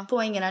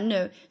 Poängen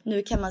är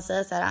nu kan man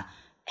säga så här,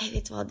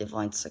 vet du vad, det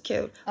var inte så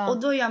kul. Och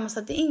då gör man så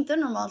att det inte är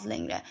normalt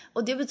längre.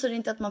 Och det betyder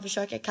inte att man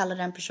försöker kalla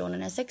den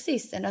personen en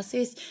sexist, en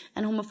rasist,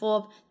 en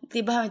homofob.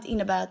 Det behöver inte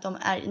innebära att de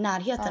är i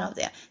närheten av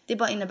det. Det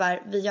bara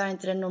innebär, vi gör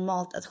inte det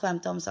normalt att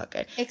skämta om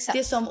saker. Exakt. Det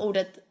är som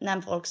ordet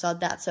när folk sa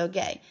that's so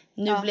gay.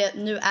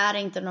 Nu är det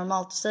inte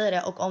normalt att säga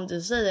det. Och om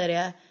du säger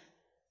det,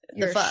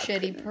 you're a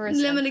shitty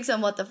person. Nej, men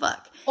liksom, what the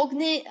fuck. Och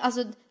ni,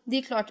 alltså det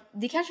är klart,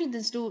 det kanske inte är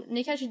en stor,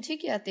 ni kanske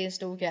tycker att det är en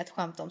stor grej att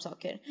skämta om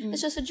saker.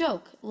 It's just a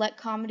joke, let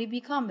comedy be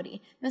comedy.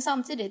 Men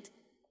samtidigt,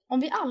 om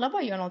vi alla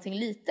bara gör någonting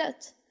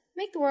litet,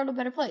 make the world a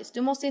better place.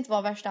 Du måste inte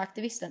vara värsta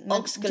aktivisten.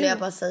 Men och skulle jag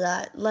bara säga,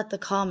 let the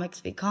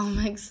comics be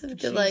comics.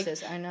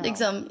 Jesus, I know.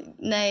 Liksom,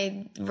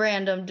 nej,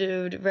 random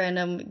dude,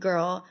 random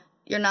girl.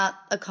 You're not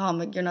a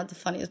comic, you're not the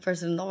funniest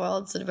person in the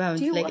world. Så du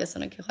behöver inte lägga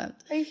sådana skämt.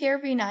 Are you here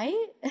every night?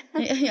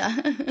 Ja.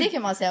 Det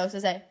kan man säga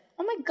också. Säga,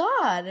 oh my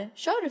god,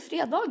 kör du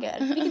fredagar?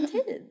 Vilken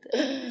tid?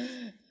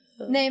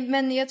 Nej,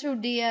 men jag tror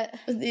det...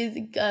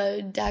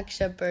 Dak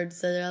Shepard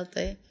säger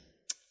alltid,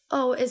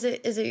 oh, is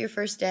it your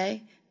first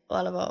day? Och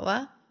alla bara,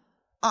 va?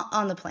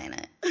 On the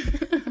planet.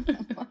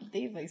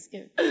 Det är faktiskt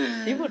kul.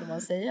 Det borde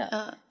man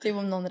säga. Typ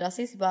om någon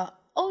rasist bara,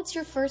 oh, it's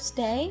your first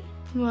day?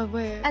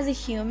 Where? As a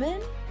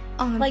human?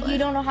 Like you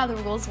don't know how the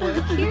rules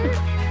work here?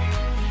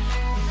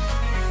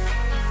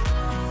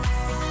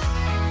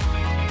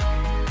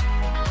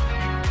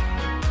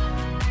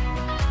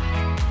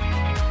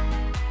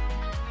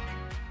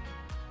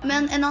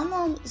 Men en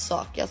annan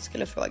sak jag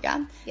skulle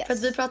fråga. Yes. För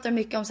att vi pratar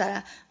mycket om så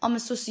här, om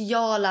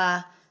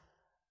sociala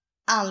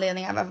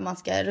anledningar varför man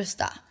ska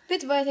rösta.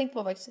 Vet du vad jag tänkte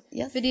på faktiskt?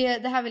 Yes. För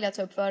det här vill jag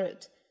ta upp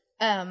förut.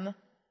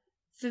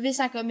 För vi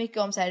snackar mycket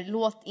om så här,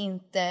 låt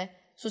inte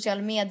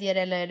sociala medier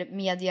eller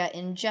media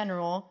in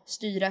general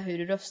styra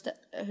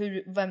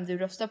vem du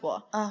röstar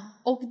på.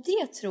 Och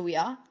det tror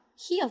jag,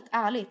 helt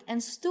ärligt,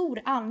 en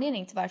stor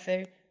anledning till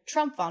varför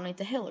Trump vann och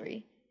inte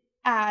Hillary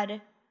är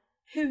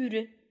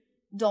hur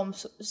de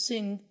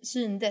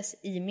syndes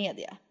i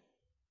media.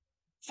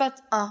 För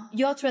att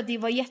jag tror att det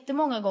var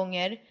jättemånga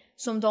gånger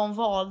som de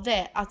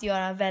valde att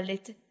göra en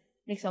väldigt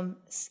liksom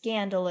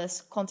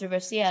scandalous,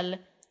 kontroversiell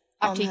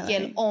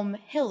artikel om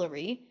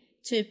Hillary.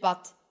 Typ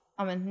att,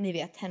 ja men ni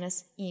vet,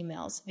 hennes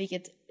e-mails.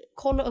 Vilket,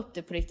 kolla upp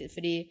det på riktigt,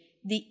 för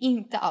det är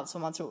inte alls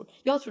vad man tror.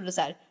 Jag trodde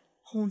så här,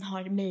 hon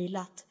har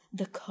mejlat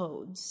the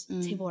codes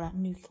till våra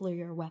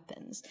nuclear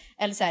weapons.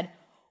 Eller så här,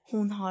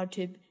 hon har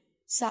typ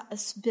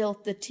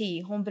spilled the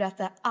tea. Hon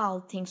berättar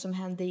allting som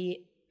hände i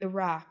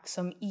Irak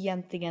som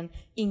egentligen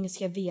ingen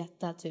ska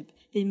veta. Typ,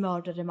 vi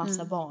mördade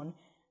massa barn.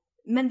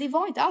 Men det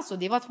var inte alls så.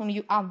 Det var att hon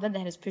ju använde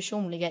hennes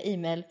personliga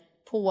e-mail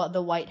på the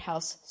White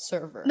House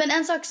server. Men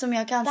en sak som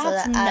jag kan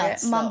säga är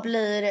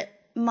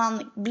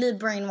man blir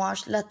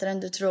brainwashed lättare än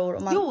du tror.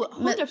 Och man, jo,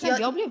 100%.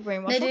 Jag blev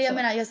brainwashed också. Jag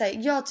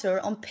menar, jag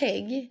tror om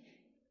Peg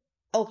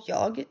och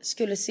jag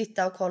skulle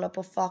sitta och kolla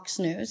på Fox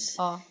News...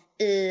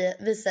 vi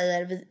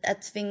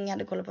är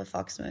tvingade att kolla på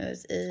Fox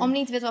News om ni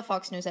inte vet vad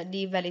Fox News är,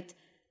 det är väldigt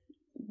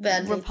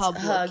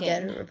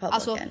höger Republican.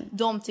 Alltså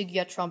de tycker ju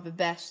att Trump är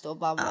bäst och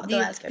bara det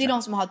är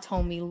de som har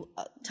Tommy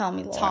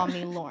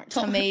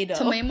Lawrence.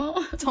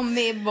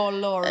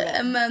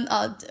 Men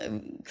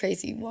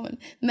crazy woman.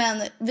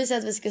 Men vi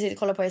säger att vi ska sitta och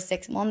kolla på det i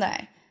 6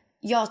 månader.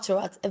 Jag tror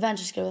att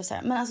eventuellt skulle vara så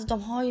här, men alltså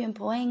de har ju en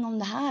poäng om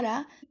det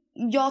här.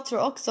 Jag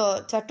tror också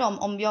tvärtom,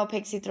 om jag och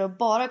Peg sitter och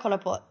bara kollar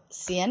på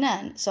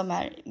CNN som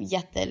är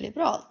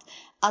jätteliberalt.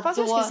 Fast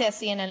jag skulle säga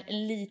CNN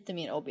är lite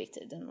mer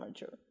objektiv än vad du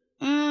tror.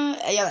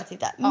 Jag vet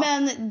inte.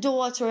 Men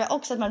då tror jag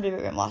också att man blir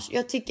brainwashed.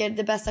 Jag tycker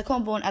det bästa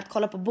kombon är att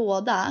kolla på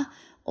båda.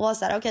 Och vara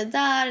såhär, okej,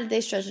 där det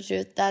är stretch the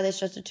truth, där det är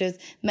stretch the truth.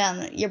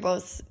 Men you're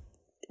both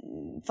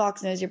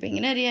Fox News, you're being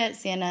an idiot.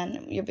 CNN,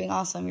 you're being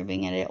awesome, you're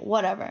being an idiot.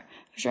 Whatever.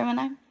 Förstår du vad jag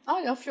menar?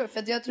 Ja, jag förstår. För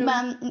att jag tror...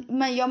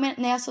 Men jag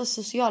när jag sa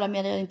sociala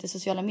medier, inte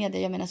sociala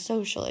medier, jag menar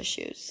social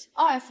issues.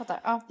 Ja, jag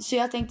fattar. Ja. Så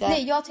jag tänkte...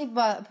 Nej, jag tänkte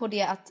bara på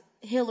det att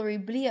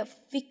Hillary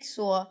fick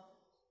så...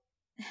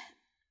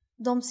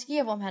 De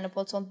skrev om henne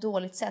på ett sånt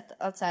dåligt sätt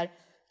att så här,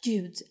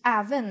 gud,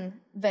 även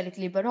väldigt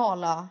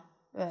liberala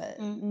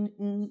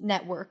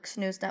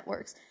news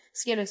networks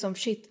skrev liksom,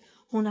 shit,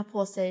 hon har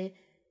på sig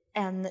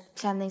en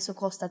klänning som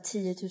kostar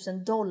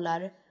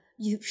 $10,000.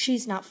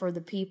 She's not for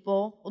the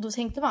people. Och då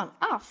tänkte man,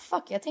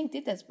 fuck, jag tänkte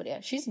inte ens på det.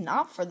 She's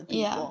not for the people.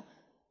 Yeah.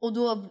 Och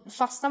då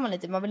fastnar man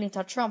lite, man vill inte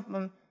ha Trump.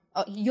 Men,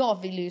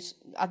 jag ville ju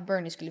att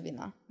Bernie skulle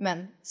vinna.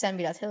 Men sen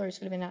ville jag att Hillary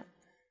skulle vinna.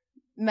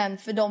 Men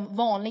för de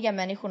vanliga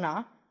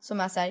människorna som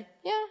är såhär,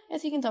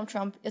 jag tycker inte om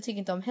Trump, jag tycker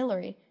inte om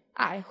Hillary.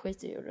 Jag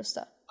skiter i att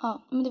rösta.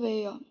 Ja, men det var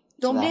ju jag.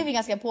 De blev ju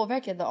ganska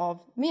påverkade av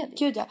media.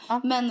 Gud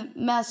ja. Men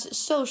med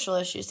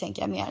social issues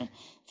tänker jag mer.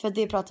 För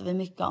det pratar vi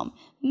mycket om.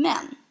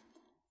 Men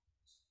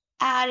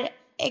är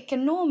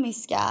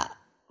ekonomiska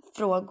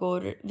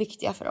frågor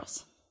viktiga för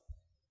oss?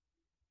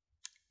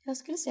 Jag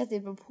skulle säga att det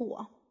beror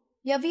på.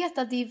 Jag vet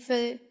att det är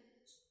för...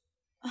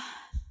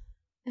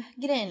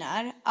 Grejen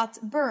är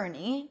att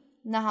Bernie,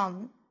 när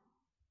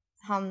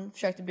han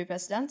försökte bli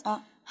president,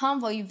 han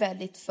var ju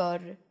väldigt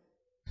för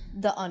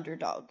the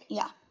underdog.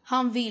 Ja.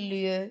 Han ville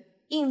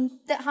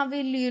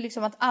ju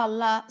liksom att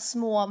alla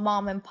små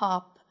mom and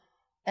pop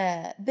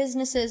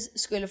businesses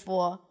skulle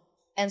få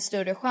en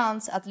större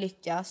chans att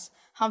lyckas.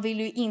 Han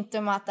ville ju inte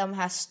att de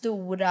här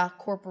stora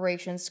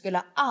corporations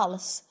skulle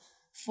alls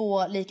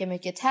få lika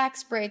mycket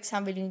tax breaks.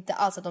 Han ville ju inte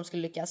alls att de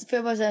skulle lyckas. Får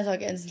jag bara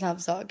säga en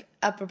snabb sak?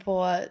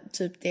 Apropå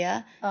typ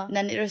det.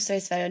 När ni röstar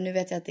i Sverige, nu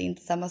vet jag att det är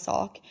inte samma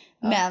sak.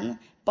 Men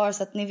bara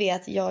så att ni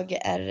vet, jag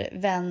är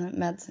vän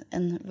med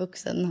en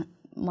vuxen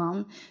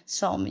man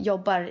som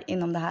jobbar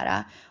inom det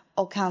här.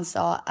 Och han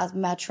sa att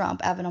med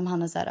Trump, även om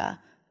han är såhär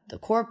the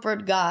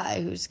corporate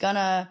guy who's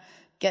gonna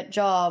get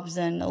jobs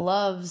and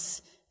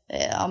loves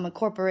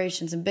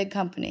corporations and big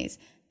companies.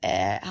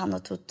 Han har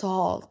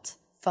totalt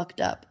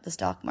fucked up the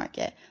stock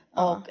market.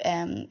 Och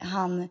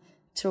han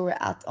tror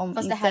att om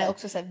fast inte... det här är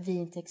också så här, vi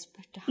är inte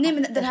experter. Nej,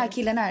 men den här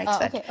killen är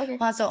expert. Okay.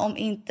 Och alltså om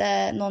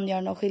inte någon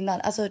gör någon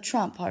skillnad. Alltså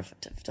Trump har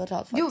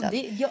totalt fucked up.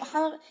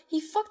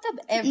 He fucked up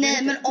everything.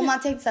 Nej, men om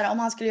man tänkte så här, om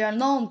han skulle göra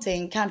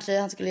någonting, kanske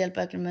han skulle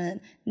hjälpa ekonomin.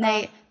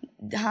 Nej,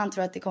 han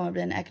tror att det kommer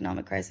bli en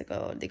economic crisis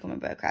och det kommer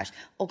börja crash.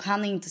 Och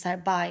han är inte så här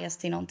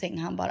biased till någonting.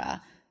 Han bara,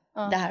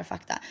 det här är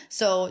fakta.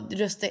 Så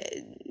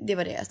det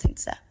var det jag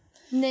tänkte säga.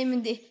 Nej,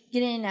 men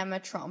grejen är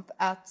med Trump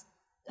att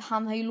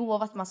han har ju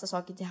lovat massa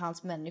saker till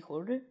hans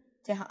människor.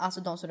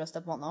 Alltså de som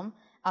röstar på honom.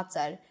 Att så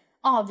här,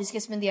 vi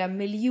ska spendera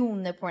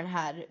miljoner på den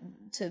här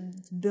to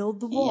build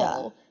the wall.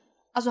 Yeah.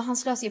 Alltså han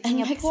slösar ju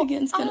pengar på allt. And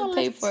Mexicans gonna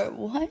pay for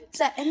it. What?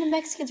 Så här, and the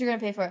Mexicans are gonna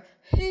pay for it.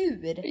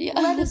 Hur?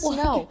 Yeah. Let us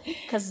know.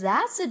 Because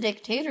that's a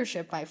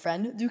dictatorship, my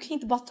friend. Du kan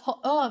inte bara ta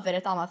över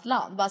ett annat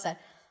land. Bara så här,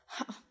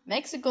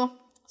 Mexico,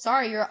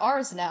 sorry, you're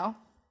ours now.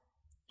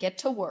 Get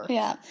to work.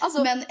 Yeah.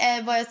 Alltså, men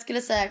vad jag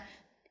skulle säga,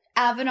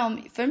 även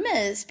om för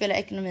mig spelar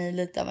ekonomi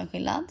lite av en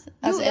skillnad.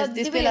 Alltså,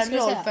 det spelar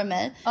roll för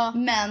mig.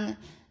 Men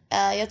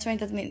jag tror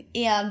inte att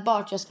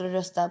enbart jag skulle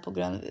rösta på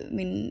grund av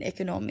min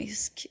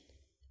ekonomisk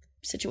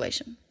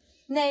situation.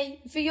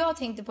 Nej, för jag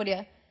tänkte på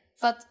det.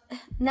 För att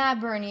när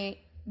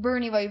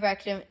Bernie var ju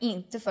verkligen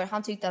inte för.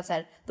 Han tyckte att så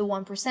här, the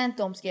 1%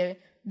 de ska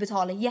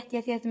betala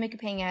jättemycket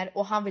pengar.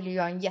 Och han ville ju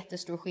göra en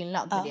jättestor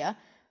skillnad på det.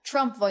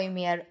 Trump var ju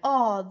mer,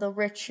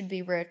 the rich should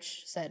be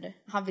rich. Said.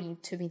 Han ville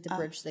typ inte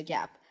bridge the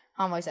gap.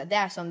 Han var ju såhär, det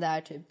är som det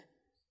är typ.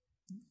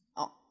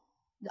 Ja,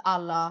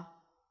 alla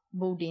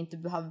borde inte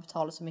behöva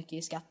betala så mycket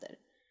i skatter.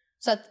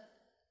 Så att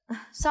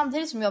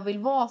samtidigt som jag vill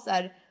vara så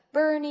här,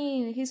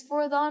 Bernie, he's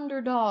for the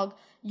underdog.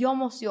 Jag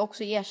måste ju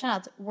också erkänna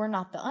att we're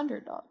not the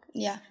underdog.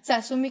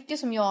 Yeah. Så mycket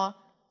som jag,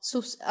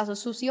 alltså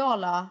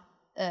sociala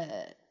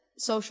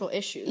social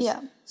issues.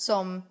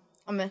 Som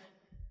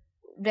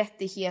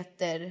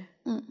rättigheter,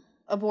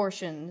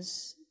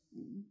 abortions,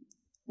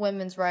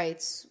 women's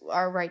rights,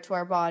 our right to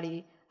our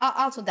body.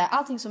 Allt sånt där,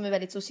 allting som är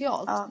väldigt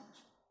socialt.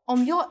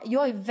 Om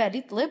jag är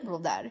väldigt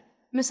liberal där.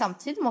 Men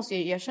samtidigt måste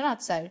jag erkänna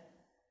att så här,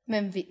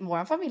 men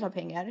vår familj har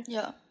pengar.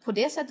 På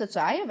det sättet så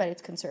är jag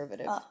väldigt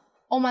conservative.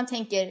 Om man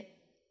tänker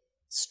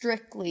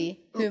strictly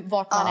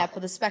vart man är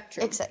på the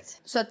spectrum.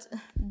 Exakt. Så att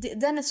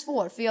den är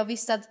svår. För jag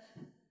visste att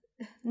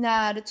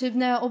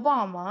när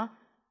Obama...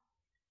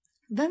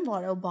 Vem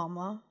var det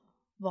Obama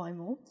var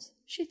emot?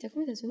 Shit, jag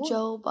kommer inte ens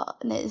ihåg.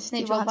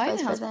 Nej, Joe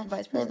Biden, hans vice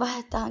president. Nej, vad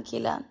hette han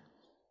killen?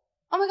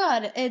 Oh my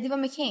god, det var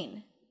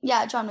McCain.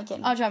 Ja, John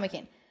McCain. Ja, John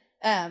McCain.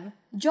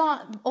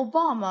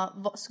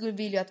 Obama skulle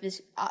vilja att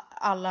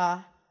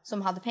alla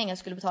som hade pengar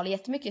skulle betala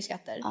jättemycket i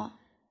skatter.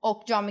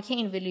 Och John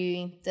McCain ville ju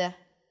inte,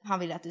 han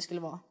ville att det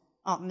skulle vara,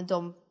 men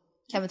de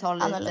kan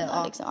betala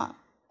lite. Liksom,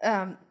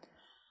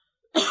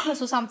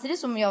 så samtidigt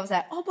som jag var så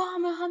här,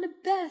 Obama, han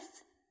är bäst.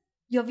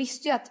 Jag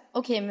visste ju att,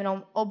 men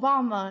om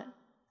Obama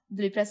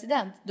blir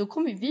president, då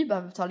kommer ju vi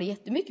behöva betala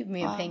jättemycket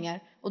mer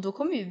pengar. Och då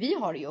kommer ju vi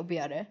ha det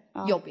jobbigare.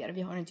 Jobbigare,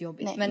 vi har det inte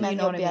jobbigt. Nej, men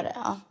jobbigare,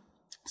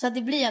 Så att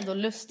det blir ändå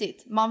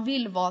lustigt. Man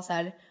vill vara så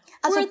här,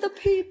 alltså, we're the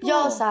people.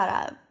 Jag så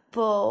här,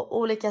 på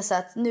olika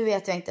sätt. Nu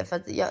vet jag inte, för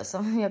att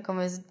jag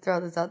kommer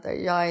throw this out there.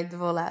 Jag är inte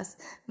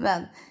påläst.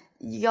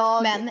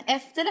 Men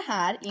efter det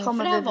här,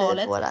 inför det här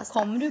valet,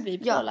 kommer du bli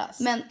påläst.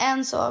 Men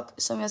en sak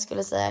som jag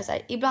skulle säga är så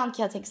här, ibland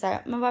kan jag tänka så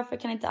här, men varför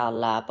kan inte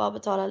alla bara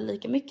betala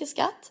lika mycket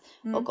skatt?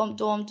 Och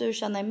om du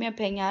tjänar mer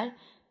pengar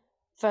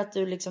för att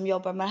du liksom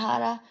jobbar med det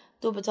här,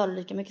 då betalar du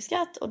lika mycket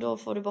skatt och då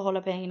får du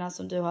behålla pengarna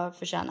som du har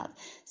förtjänat.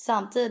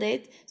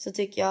 Samtidigt så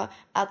tycker jag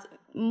att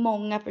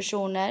många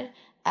personer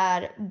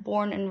är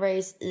born and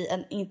raised i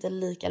en inte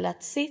lika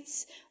lätt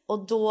sits.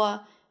 Och då,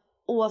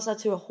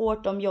 oavsett hur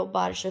hårt de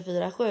jobbar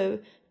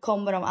 24/7,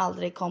 kommer de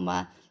aldrig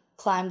komma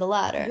climb the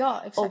ladder.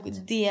 Ja, exakt. Och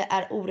det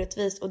är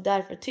orättvist. Och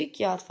därför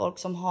tycker jag att folk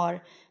som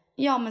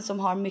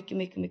har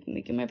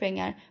mycket mer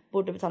pengar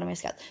borde betala mer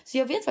skatt. Så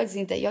jag vet faktiskt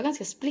inte, jag är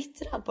ganska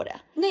splittrad på det.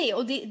 Nej,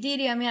 och det är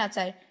det jag menar att så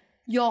här,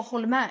 jag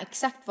håller med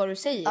exakt vad du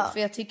säger, för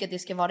jag tycker att det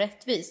ska vara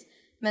rättvist.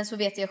 Men så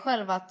vet jag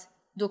själv att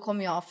då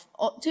kommer jag,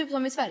 typ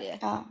som i Sverige,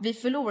 vi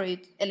förlorar ju,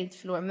 eller inte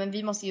förlorar, men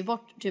vi måste ge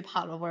bort typ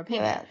halva våra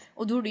pengar.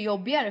 Och då är det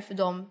jobbigare för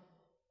dem,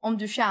 om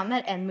du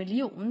tjänar 1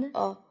 miljon,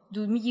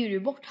 då ger du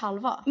bort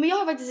halva. Men jag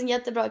har faktiskt en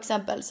jättebra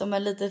exempel som är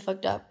lite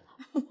fucked up.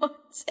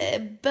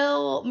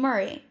 Bill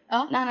Murray,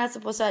 när han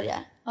hälsade på Sverige.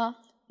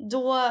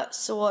 Då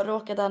så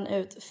råkade han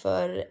ut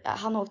för,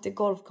 han åkte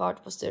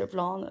golfkart på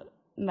Stureplan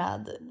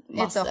med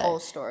massor. It's a whole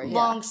story.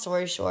 Long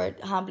story short,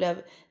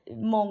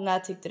 många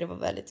tyckte det var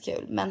väldigt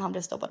kul, men han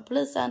blev stoppad av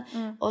polisen.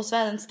 Och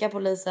svenska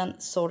polisen,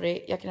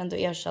 sorry, jag kan ändå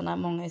erkänna,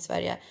 många i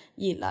Sverige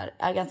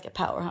är ganska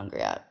power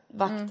hungry.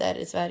 Vakter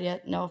i Sverige,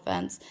 no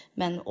offense,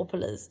 och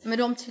polis. Men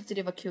de tyckte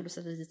det var kul att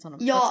sätta dit honom.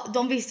 Ja,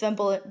 de visste vem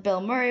Bill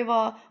Murray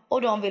var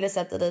och de ville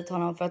sätta dit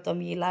honom för att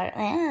de gillar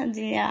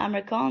det är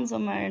amerikan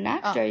som är en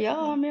actor. Jag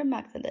har mer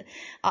makt än det.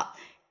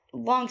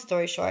 Long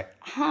story short,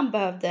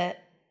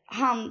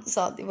 han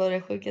sa att det var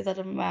det sjukaste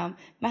att med,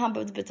 men han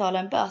behövde betala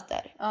en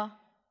böter.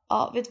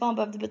 Ja, vet du vad han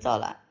behövde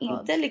betala?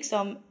 Inte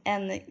liksom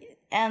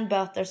en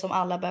böter som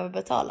alla behöver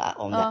betala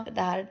om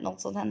det här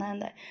något sånt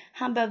händer.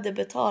 Han behövde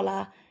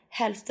betala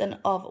hälften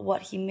av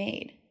what he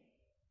made.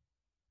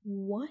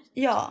 What?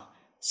 Ja,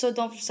 så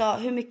de sa,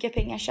 hur mycket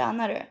pengar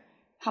tjänar du?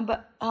 Han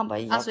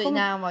bara, alltså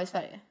när han var i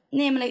Sverige?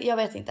 Nej, men jag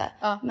vet inte.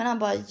 Men han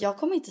bara, jag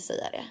kommer inte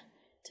säga det.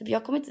 Typ,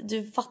 jag kommer inte,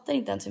 du fattar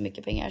inte ens hur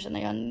mycket pengar jag tjänar.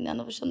 Jag är en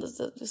av de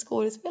kändaste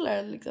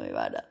skådespelare liksom i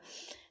världen.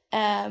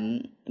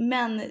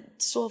 Men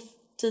så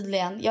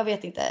tydligen, jag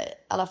vet inte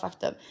alla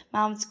faktum,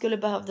 men han skulle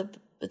behövde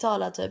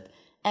betala typ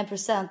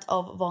 1%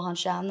 av vad han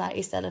tjänar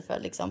istället för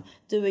liksom,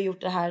 du har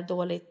gjort det här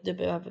dåligt, du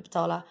behöver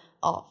betala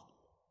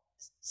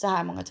så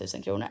här många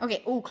 1000 kronor.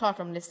 Okej, oklart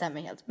om det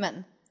stämmer helt,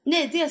 men...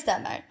 Nej, det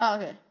stämmer.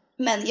 Okay.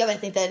 Men jag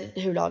vet inte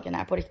hur lagen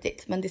är på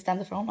riktigt, men det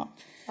stämde för honom.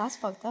 That's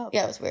fucked up.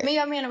 Yeah, it was weird. Men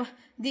jag menar,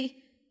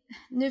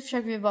 nu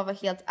försöker vi bara vara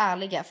helt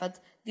ärliga, för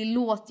att det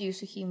låter ju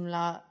så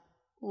himla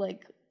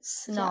like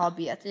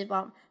snabbigt. Vi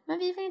bara, men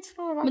vi vill inte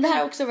förlora. Men det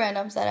här är också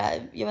random, så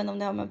här, jag vet inte om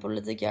det har med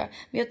politik att göra,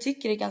 men jag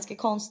tycker det är ganska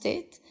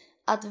konstigt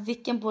att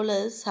vilken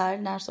polis här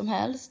när som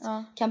helst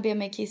kan be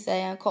mig kissa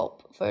i en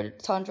kopp för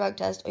att ta en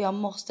drugtest och jag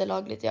måste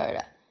lagligt göra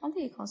det. Ja,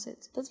 det är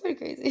konstigt. That's very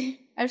crazy.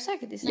 Är du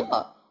säker det?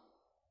 Ja.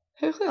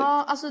 Hur sjukt?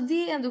 Ja, alltså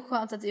det är ändå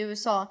skönt att i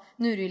USA,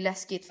 nu är det ju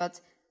läskigt för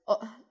att,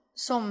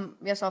 som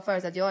jag sa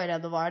förut att jag är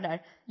rädd att vara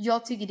där.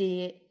 Jag tycker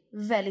det är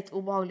väldigt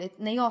obehagligt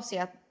när jag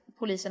ser att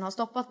polisen har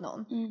stoppat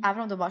någon,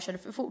 även om de bara körde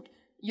för fort.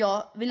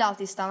 Jag vill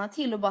alltid stanna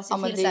till och bara se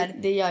till så här,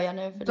 det gör jag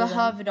nu. För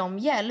behöver de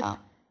hjälp?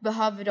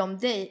 Behöver de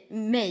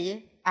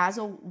mig as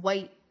a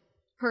white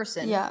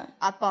person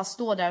att bara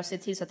stå där och se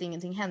till så att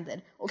ingenting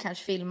händer och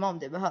kanske filma om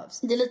det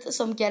behövs. Det är lite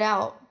som Get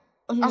Out.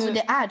 Nu, alltså det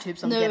är typ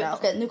som Get Out.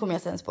 Okay, nu kommer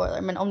jag säga en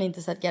spoiler, men om ni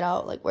inte sett Get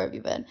Out, like where have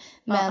you been?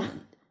 Men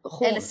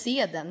eller se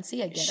Get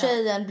Out.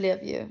 Tjejen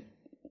blev ju,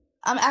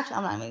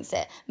 I'm not even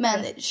say.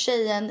 Men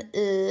tjejen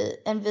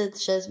en vit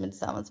tjej som är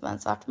tillsammans med en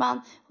svart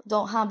man,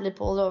 han blir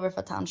pulled over för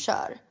att han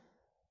kör.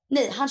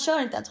 Nej, han kör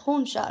inte ens,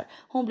 hon kör.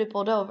 Hon blir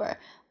pulled over.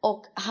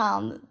 Och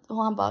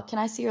han bara,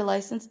 can I see your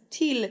license?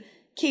 Till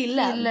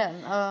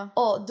killen.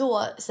 Och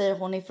då säger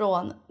hon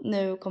ifrån,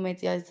 nu kommer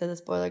inte jag säga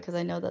spoiler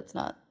because I know that's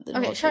not the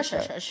okay,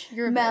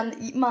 sure. Men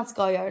man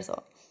ska göra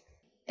så.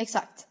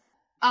 Exakt.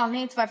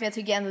 Anledningen till varför jag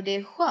tycker ändå det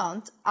är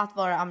skönt att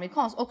vara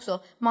amerikansk också,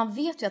 man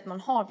vet ju att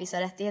man har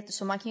vissa rättigheter,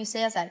 så man kan ju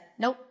säga så här: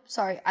 nope,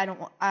 sorry, I don't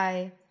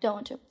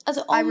want to.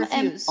 Alltså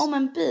om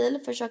en bil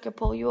försöker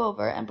pull you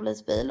over, en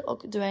polisbil,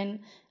 och du är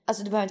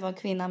alltså du behöver inte vara en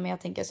kvinna, men jag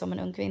tänker som en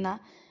ung kvinna.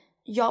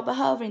 Jag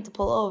behöver inte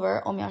pull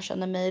over om jag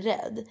känner mig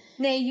rädd.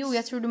 Nej,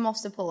 jag tror du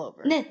måste pull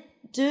over. Nej,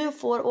 du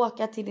får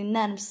åka till din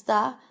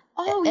närmsta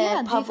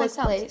public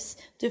place.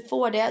 Du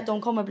får det,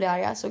 de kommer bli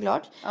arga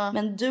såklart.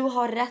 Men du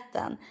har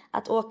rätten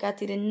att åka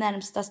till din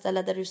närmsta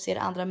ställe där du ser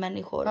andra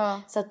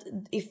människor. Så att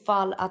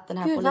ifall att den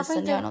här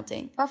polisen gör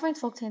någonting. Varför har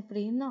inte folk tänkt på det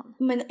innan?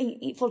 Men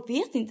folk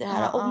vet inte det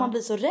här. Och man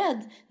blir så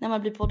rädd när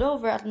man blir pulled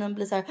over att man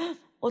blir så här,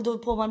 och då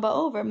får man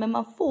bara over. Men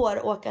man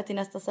får åka till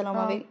nästa ställe om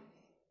man vill.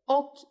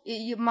 Och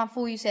man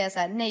får ju säga så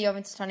här: nej, jag vill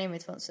inte ta ner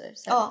mitt fönster. Nej,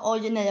 jag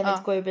vill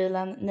inte gå i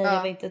bilen. Nej,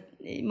 jag vill inte.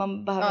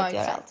 Man behöver inte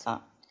göra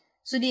allt.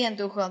 Så det är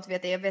ändå skönt att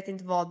veta. Jag vet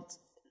inte vad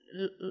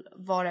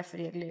det är för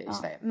regler i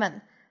Sverige. Men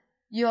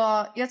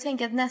jag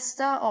tänker att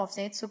nästa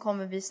avsnitt så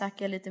kommer vi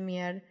snacka lite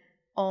mer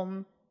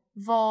om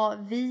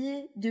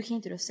du kan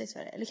inte rösta i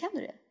Sverige. Eller kan du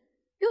det?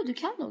 Jo, du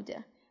kan nog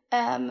det.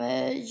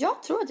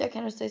 Jag tror att jag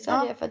kan rösta i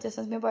Sverige för att jag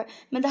känns medborgare.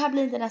 Men det här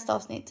blir inte nästa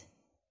avsnitt.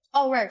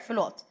 All right,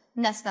 förlåt.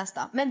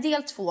 Nästa. Men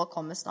del 2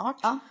 kommer snart.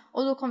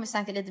 Och då kommer vi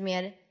snacka lite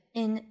mer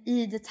in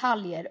i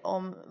detaljer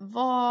om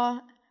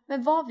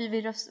vad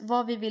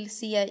vi vill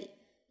se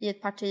i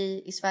ett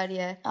parti i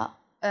Sverige.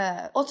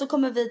 Och så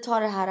kommer vi ta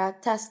det här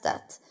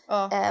testet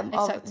av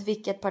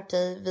vilket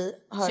parti vi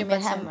hör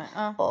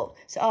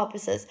hem.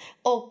 Precis.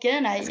 Och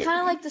it's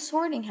kind of like the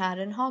sorting hat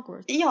in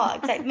Hogwarts. Ja,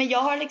 exakt. Men jag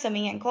har liksom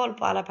ingen koll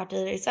på alla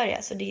partier i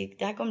Sverige. Så det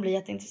här kommer bli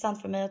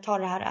jätteintressant för mig att ta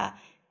det här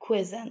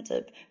quizen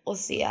typ och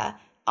se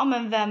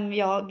men vem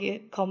jag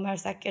kommer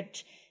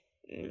säkert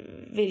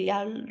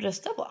vilja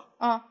rösta på.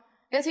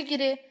 Jag tycker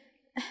det,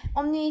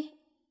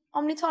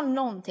 om ni tar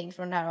någonting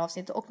från det här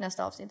avsnittet och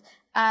nästa avsnitt,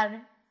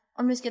 är,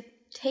 om ni ska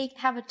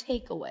have a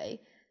takeaway,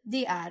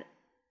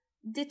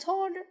 det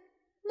tar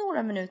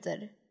några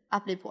minuter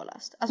att bli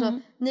påläst. Alltså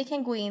ni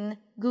kan gå in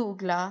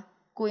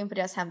på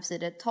deras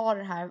hemsida, ta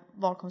den här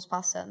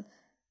valkomstpassen,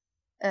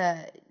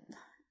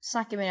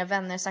 snacka med era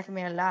vänner, snacka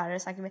med era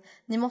lärare,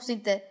 ni måste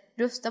inte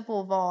rösta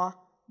på vad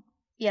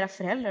era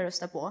föräldrar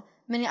röstar på,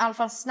 men i alla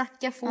fall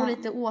snacka, få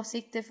lite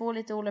åsikter, få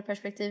lite olika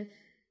perspektiv.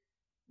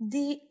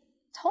 Det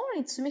tar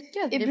inte så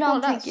mycket att bli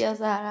ibland tänker jag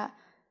så här,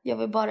 jag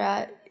vill bara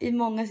i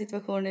många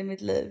situationer i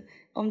mitt liv,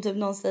 om typ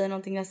någon säger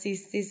någonting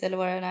rasistiskt eller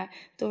vad det är,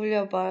 då vill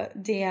jag bara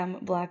DM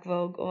Black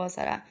Vogue och vara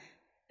så här: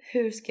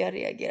 hur ska jag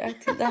reagera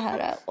till det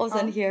här? Och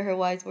sen hear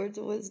her wise words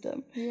of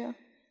wisdom.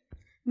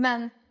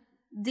 Men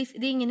det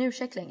är ingen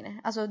ursäkt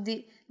längre. Alltså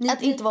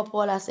att inte vara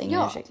påläst är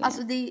ingen ursäkt längre.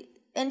 Alltså det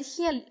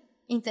är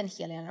inte en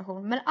hel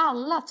generation, men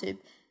alla typ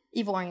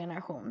i vår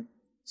generation,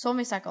 som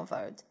vi snackade om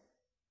förut,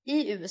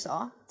 i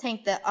USA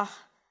tänkte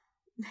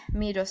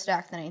min röst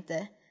räknar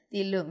inte. Det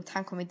är lugnt,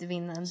 han kommer inte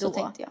vinna ändå. Så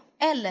tänkte jag.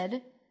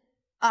 Eller,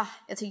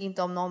 jag tycker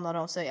inte om någon av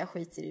dem så jag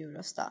skiter i att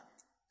rösta.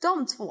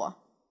 De två.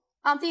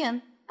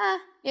 Antingen,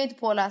 jag är inte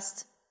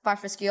påläst.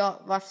 Varför ska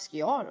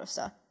jag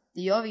rösta?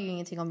 Det gör vi ju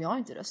ingenting om jag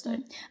inte röstar.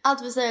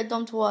 Allt vi säger att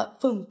de två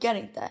funkar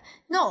inte.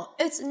 No,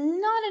 it's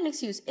not an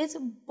excuse.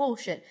 It's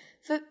bullshit.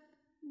 För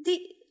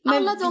Men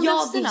alla de jag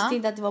rösterna... visste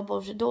inte att det var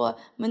bullshit då.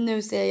 Men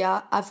nu ser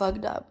jag I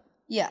fucked up.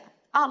 Ja,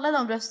 alla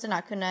de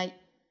rösterna kunde ha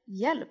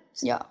hjälpt.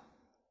 Ja.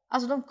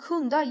 Alltså de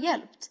kunde ha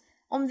hjälpt.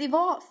 Om det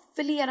var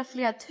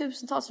flera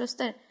tusentals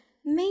röster,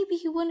 maybe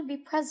he wouldn't be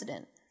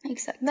president.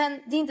 Exakt. Men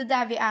det är inte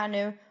där vi är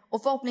nu.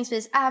 Och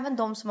förhoppningsvis även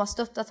de som har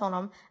stöttat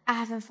honom,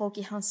 även folk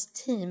i hans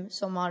team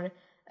som har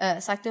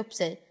sagt upp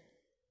sig,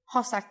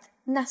 har sagt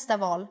nästa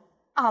val,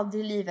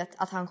 aldrig i livet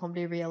att han kommer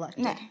bli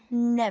re-elected. Nej.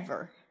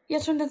 Never.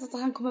 Jag tror inte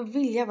att han kommer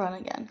vilja run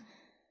again.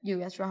 Jo,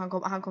 jag tror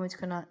han kommer inte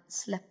kunna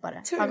släppa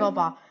det. Han går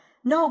bara,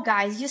 no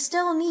guys, you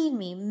still need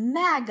me.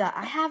 MAGA,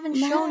 I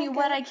haven't shown you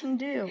what I can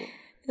do.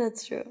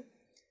 That's true.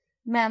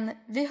 Men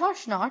vi hörs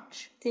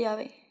snart. Det gör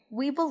vi.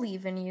 We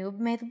believe in you.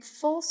 May the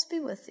force be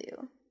with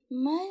you.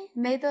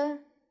 May the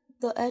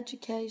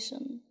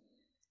education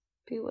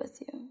be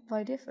with you. Vad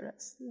är det för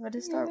oss? Vad är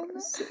det Star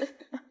Wars?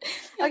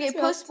 Okej,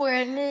 puss på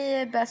er. Ni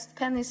är bäst.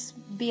 Pennys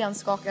ben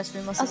skakar så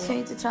vi måste alltså jag har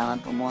inte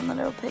tränat på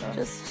månader och Pick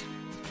just...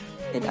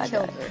 It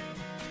killed her.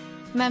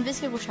 Men vi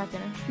ska gå och käka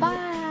nu.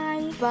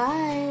 Bye!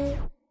 Bye!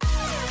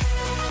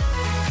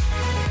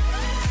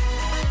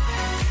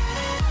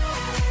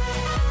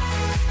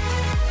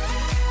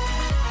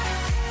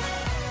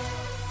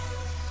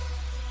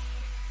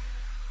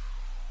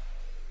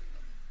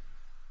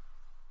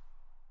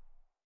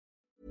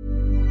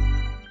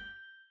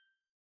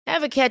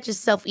 Ever catch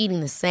yourself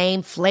eating the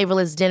same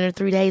flavorless dinner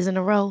 3 days in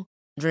a row?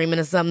 Dreaming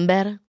of something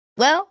better?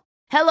 Well,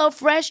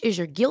 HelloFresh is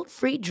your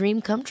guilt-free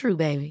dream come true,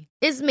 baby.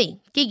 It's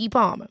me, Keke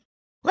Palmer.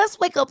 Let's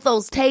wake up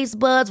those taste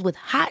buds with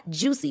hot,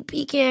 juicy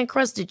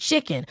pecan-crusted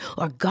chicken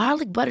or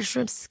garlic butter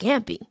shrimp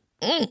scampi.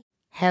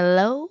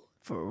 Hello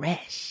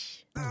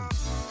Fresh.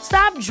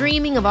 Stop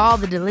dreaming of all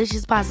the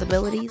delicious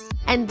possibilities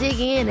and dig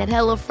in at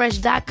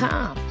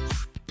HelloFresh.com.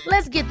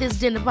 Let's get this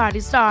dinner party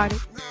started.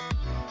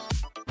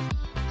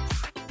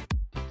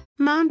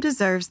 Mom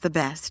deserves the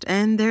best,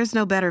 and there's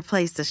no better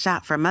place to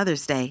shop for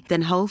Mother's Day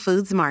than Whole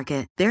Foods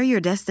Market. They're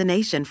your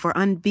destination for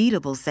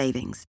unbeatable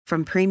savings,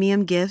 from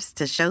premium gifts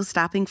to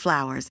show-stopping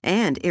flowers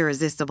and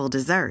irresistible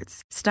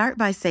desserts. Start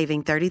by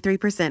saving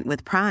 33%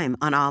 with Prime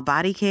on all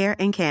body care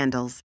and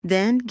candles.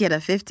 Then get a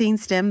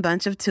 15-stem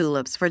bunch of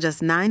tulips for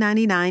just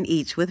 $9.99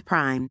 each with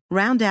Prime.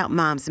 Round out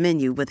Mom's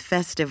menu with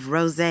festive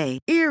rosé,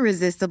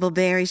 irresistible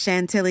berry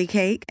chantilly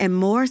cake, and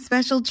more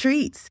special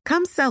treats.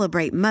 Come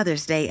celebrate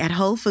Mother's Day at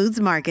Whole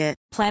Foods Market.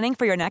 Planning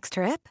for your next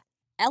trip?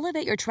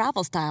 Elevate your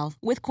travel style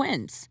with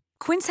Quince.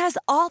 Quince has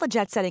all the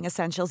jet-setting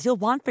essentials you'll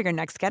want for your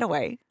next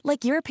getaway,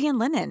 like European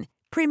linen,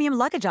 premium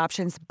luggage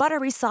options,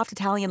 buttery soft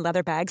Italian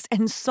leather bags,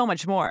 and so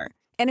much more.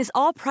 And is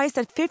all priced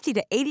at 50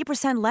 to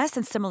 80% less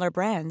than similar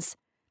brands.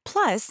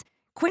 Plus,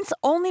 Quince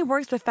only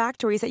works with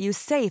factories that use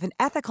safe and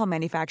ethical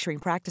manufacturing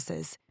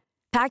practices.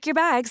 Pack your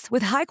bags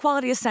with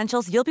high-quality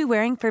essentials you'll be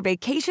wearing for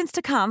vacations to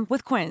come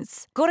with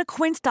Quince. Go to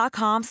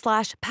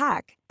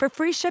quince.com/pack for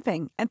free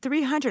shipping and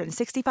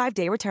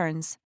 365-day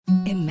returns.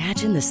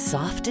 Imagine the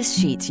softest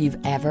sheets you've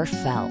ever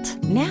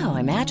felt. Now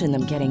imagine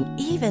them getting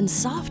even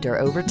softer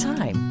over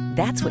time.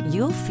 That's what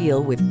you'll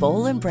feel with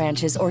Boll &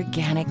 Branch's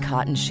organic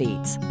cotton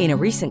sheets. In a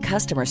recent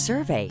customer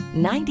survey,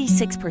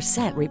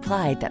 96%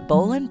 replied that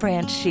Boll &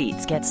 Branch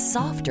sheets get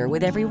softer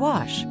with every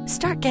wash.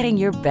 Start getting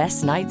your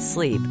best night's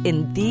sleep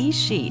in these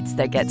sheets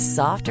that get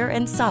softer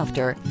and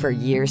softer for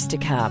years to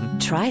come.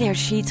 Try their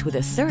sheets with a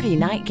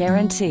 30-night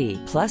guarantee.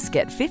 Plus,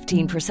 get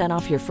 15%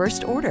 off your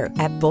first order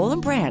at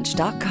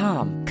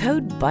bollandbranch.com.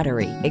 Code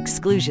BUTTERY.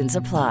 Exclusions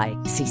apply.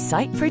 See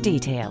site for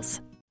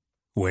details.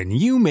 When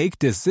you make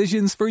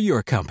decisions for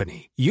your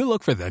company, you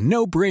look for the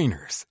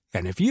no-brainers.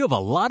 And if you have a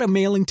lot of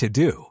mailing to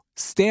do,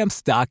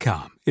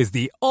 Stamps.com is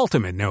the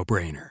ultimate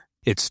no-brainer.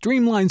 It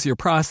streamlines your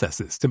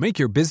processes to make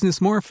your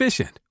business more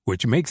efficient,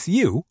 which makes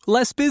you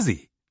less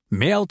busy.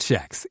 Mail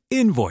checks,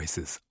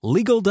 invoices,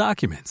 legal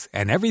documents,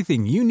 and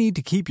everything you need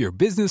to keep your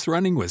business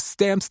running with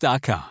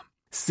Stamps.com.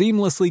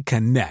 Seamlessly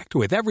connect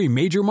with every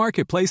major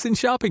marketplace and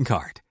shopping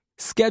cart.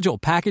 Schedule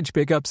package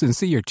pickups and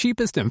see your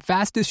cheapest and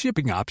fastest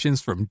shipping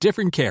options from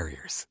different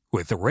carriers.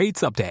 With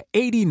rates up to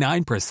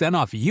 89%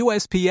 off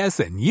USPS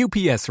and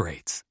UPS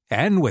rates.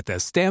 And with the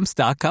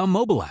Stamps.com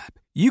mobile app,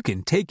 you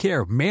can take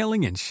care of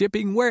mailing and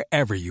shipping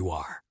wherever you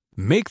are.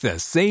 Make the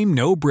same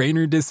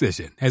no-brainer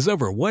decision as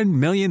over 1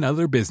 million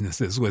other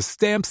businesses with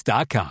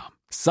Stamps.com.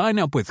 Sign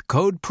up with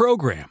code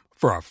PROGRAM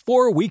for a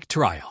 4-week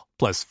trial,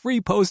 plus free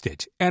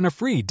postage and a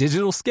free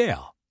digital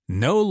scale.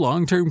 No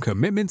long-term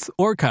commitments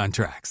or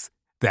contracts.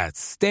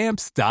 That's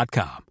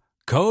Stamps.com.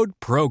 Code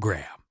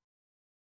PROGRAM.